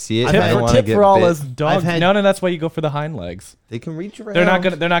that when I see it. I Tip don't for, want to tip get for all bit. us dogs. had- No, that's why you go for the hind legs. They can reach around.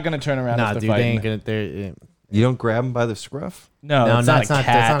 They're not gonna turn around Nah, if they're dude, they fighting. ain't gonna. They're, You don't grab them by the scruff. No, no, it's that's not a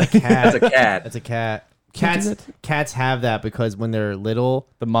cat. That's not a cat. That's a cat. That's a cat. Can't do Cats have that because when they're little,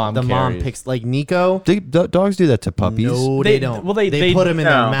 The mom mom carries. picks like Nico. Dogs do that to puppies. No, They- they don't. well, they put them in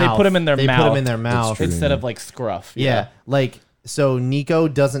no. their They mouth. put 'em in their They put mouth. them in their mouth. true. instead of like scruff. Yeah, like so Nico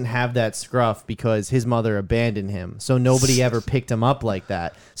doesn't have that scruff because his mother abandoned him. So nobody ever picked him up like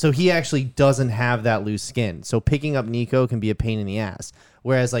that. So he actually doesn't have that loose skin. So picking up Nico can be a pain in the ass.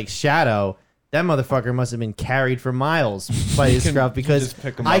 Whereas like Shadow, that motherfucker must have been carried for miles by his scruff because just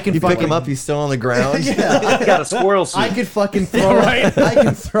pick him I up. can You fucking pick him up, he's still on the ground. He's got a squirrel suit. I could fucking throw I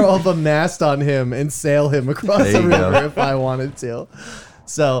can throw up a mast on him and sail him across There the you go. river if I wanted to.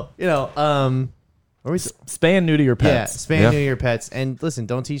 So, you know, where we Spay and neuter your pets. Yeah, spay Yeah. and neuter your pets, and listen,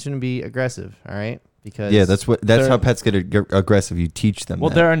 don't teach them to be aggressive. All right, because Yeah, that's They're- how pets get aggressive. You teach them. Well,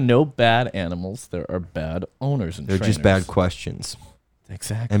 that. there are no bad animals. There are bad owners and They're just trainers. bad questions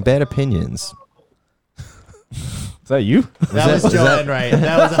Exactly. and bad opinions. Is that you? that was Joanne right.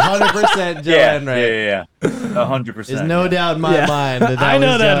 That was 100% yeah, Joanne right. yeah. 100%. There's no doubt in my Yeah. mind that I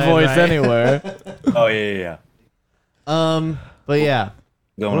know was that Joanne voice right. anywhere. Oh yeah. But yeah,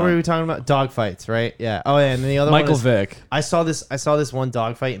 Going what were on. we talking about? Dog fights, right? Yeah. Oh, yeah, and then the other one Michael is, Vick. I saw this one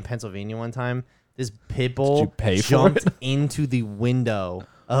dog fight in Pennsylvania one time. This pit bull Did you pay for jumped it? into the window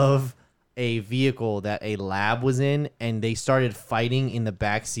of a vehicle that a lab was in, and they started fighting in the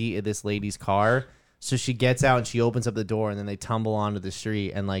back seat of this lady's car. So she gets out and she opens up the door, and then they tumble onto the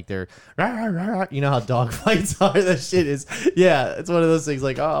street, and like they're, rah, rah, rah, rah. You know how dog fights are. That shit is, yeah, it's one of those things.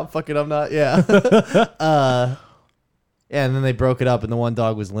 Like, oh, fucking, I'm not, yeah. Yeah, and then they broke it up, and the one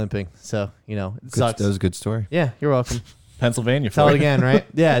dog was limping. So you know, it sucks. That was a good story. Yeah, you're welcome. Pennsylvania. Tell for it you. again, right?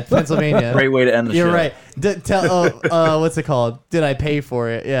 Yeah, it's Pennsylvania. Great way to end the You're show. right. What's it called? Did I pay for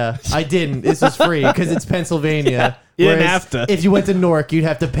it? Yeah, I didn't. This was free because it's Pennsylvania. you didn't Whereas have to. If you went to Newark, you'd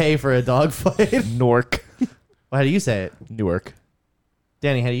have to pay for a dog fight. Newark. Well, how do you say it, Newark.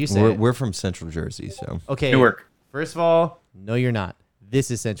 Danny? How do you say We're, it? we're from Central Jersey, so Okay. Newark. First of all, no, you're not. This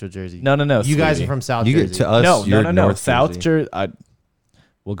is Central Jersey. No. You guys sweetie. are from South you Jersey. get to us. No, you're no. North South Jersey. Jersey.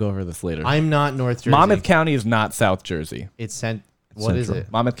 We'll go over this later. I'm not North Jersey. Monmouth County is not South Jersey. It's What is Central. it?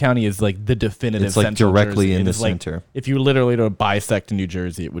 Monmouth County is like the definitive. It's like Central directly Jersey. in It the is like- center. If you literally were to bisect New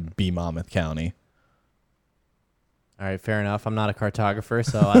Jersey, it would be Monmouth County. All right, fair enough. I'm not a cartographer,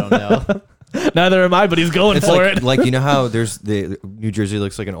 so I don't know. Neither am I, but he's going It's for like, it. like you know how there's the New Jersey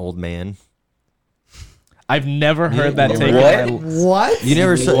looks like an old man. I've never heard that What? taken. What? You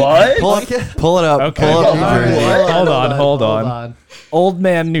never saw. What? Pull it up. Okay. Pull up New All right. Jersey. Hold on. Old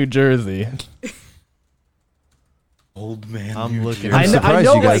man, New Jersey. Old man. I'm looking. I'm surprised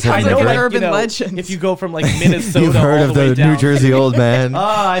you guys have never- Urban legends. If you go from like Minnesota, You've heard all of the way the down New Jersey old man.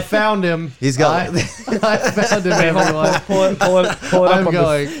 I found him. He's got- I found him, everyone. Pull it up. I'm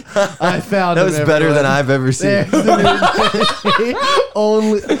going. I found That him. was better than everyone. I've ever seen. There's the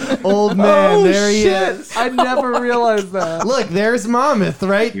only old man. There he is. I never realized that. Look, there's Monmouth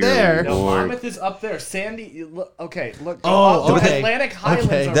right there. No, Monmouth is up there. Sandy, look. Okay, look. Oh, the okay. Atlantic Highlands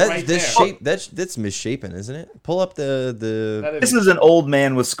Okay. are That right this there. shape that's misshapen, isn't it? Pull up the This is an old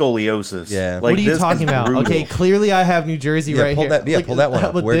man with scoliosis. Yeah. What are you this is talking about? brutal. Okay, clearly I have New Jersey right pull here. that Look, pull that one how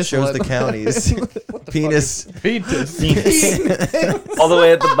up about where it this shows one? the counties. Penis. All the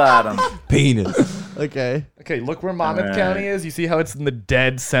way at the bottom. Penis. Okay. Okay, look where Monmouth Alright. County is. You see how it's in the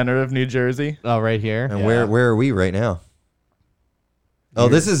dead center of New Jersey? Oh, right here. And where are we right now? Oh,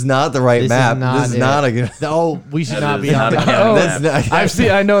 this is not the right This map. is not This is it. not a good. Oh, we should not is be on not that. a Oh, good That's not.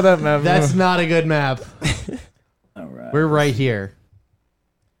 I know that map. that's not a good map. All right. We're right here.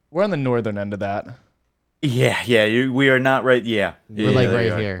 We're on the northern end of that. Yeah. We are not right. Yeah. We're like there right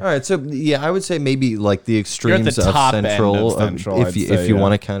you are. here. All right, so yeah, I would say maybe like the You're at extremes the of top end central, of Central, if I'd you say, if you yeah.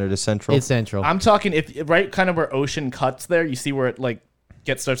 want to count it as central. It's central. I'm talking if right kind of where ocean cuts there. You see where it like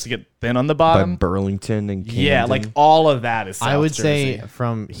starts to get thin on the by bottom. Burlington and Camden. Yeah, like all of that is South I would Jersey. say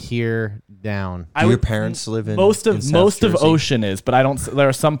from here down. Do your parents live in most in of South most of Jersey? ocean is, but I don't. There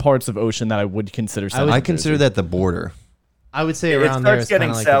are some parts of ocean that I would consider. South I consider Jersey. that the border. I would say It around there starts is kind getting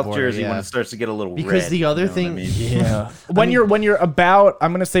of like South the border, Jersey when yeah. it starts to get a little Because red, the other you know what I thing- mean? Yeah. when you're about,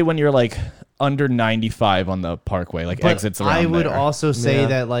 I'm gonna say when you're like under 95 on the Parkway, like But exits around I would there. also say Yeah,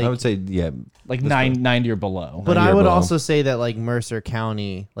 that like I would say yeah. like 90 or below. but 90 I or would below. also say that like Mercer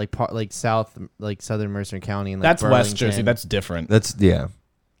County, like southern Mercer County and like That's West Burlington, Jersey. That's different. That's yeah.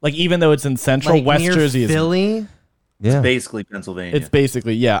 Like even though it's in Central, like West near Jersey is. Philly. Yeah. Basically Pennsylvania. It's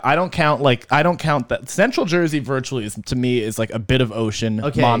basically I don't count that. Central Jersey virtually is to me is like a bit of ocean,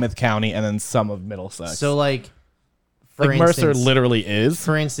 Okay. Monmouth County, and then some of Middlesex. So like for like Mercer instance- literally is.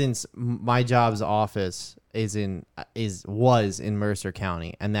 For instance, my job's office was in Mercer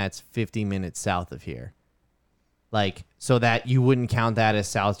County, and that's 50 minutes south of here. Like, so that you wouldn't count that as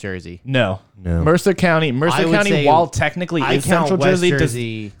South Jersey. No. No. Mercer County, I would County, say while technically I is count Central West Jersey,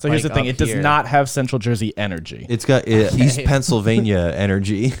 Jersey, so here's like, the thing: up it does here. not have Central Jersey energy. It's got East Pennsylvania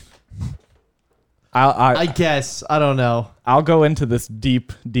energy. I guess. I don't know. I'll go into this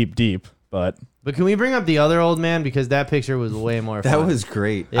deep, but But can we bring up the other old man? Because that picture was way more That fun. was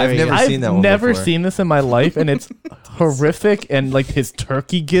great. There I've you never go. seen that one never before. seen this in my life, and it's horrific. And like his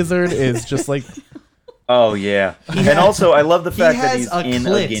turkey gizzard is just like Oh yeah, and also I love the fact that has he's a in a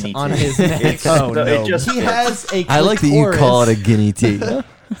clit guinea on pig. his neck. It's, Oh, it no. just He fits. has a I like that you call it a clitoris. guinea tea.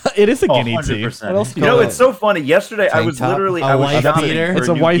 it is a Oh, guinea tea. 100%. What else do You you know, call it's it? so funny. Yesterday I Tank was top? literally A I was wife shopping beater? for It's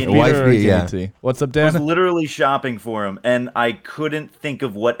a new wife guinea beater Wife or a beater, guinea yeah. tea. What's up, I was Dan? literally shopping for him, and I couldn't think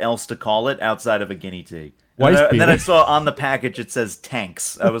of what else to call it outside of a guinea tea. Wife And then I beater. saw on the package it says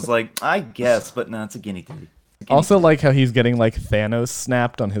tanks. I was like, I guess, but no, it's a guinea tea. Also, like how he's getting like Thanos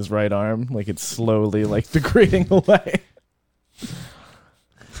snapped on his right arm, like it's slowly like degrading away.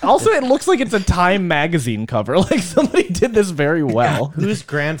 Also, it looks like it's a Time magazine cover. Like somebody did this very well. Whose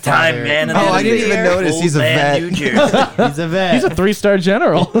grandfather? Time man. Oh, I didn't even notice. Old He's a man, vet. New Jersey. He's a vet. He's a 3-star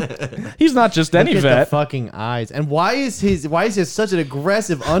general. He's not just any Look at the vet. fucking eyes. And why is his such an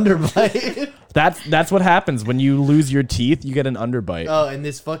aggressive underbite? That's what happens when you lose your teeth. You get an underbite. Oh, and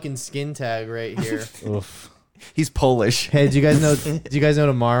this fucking skin tag right here. Oof. He's Polish. Hey, do you guys know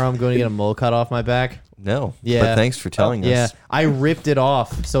tomorrow I'm going to get a mole cut off my back? No. Yeah. But thanks for telling Yeah, us. I ripped it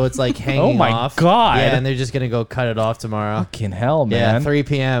off, so it's like hanging my off. God. Yeah, and they're just gonna go cut it off tomorrow. Fucking hell, Yeah, man. 3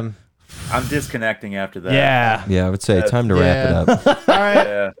 p.m. I'm disconnecting after that. Yeah. Yeah, I would say time to wrap it Yeah. up. All right,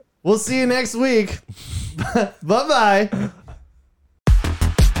 Yeah. we'll see you next week. Bye bye.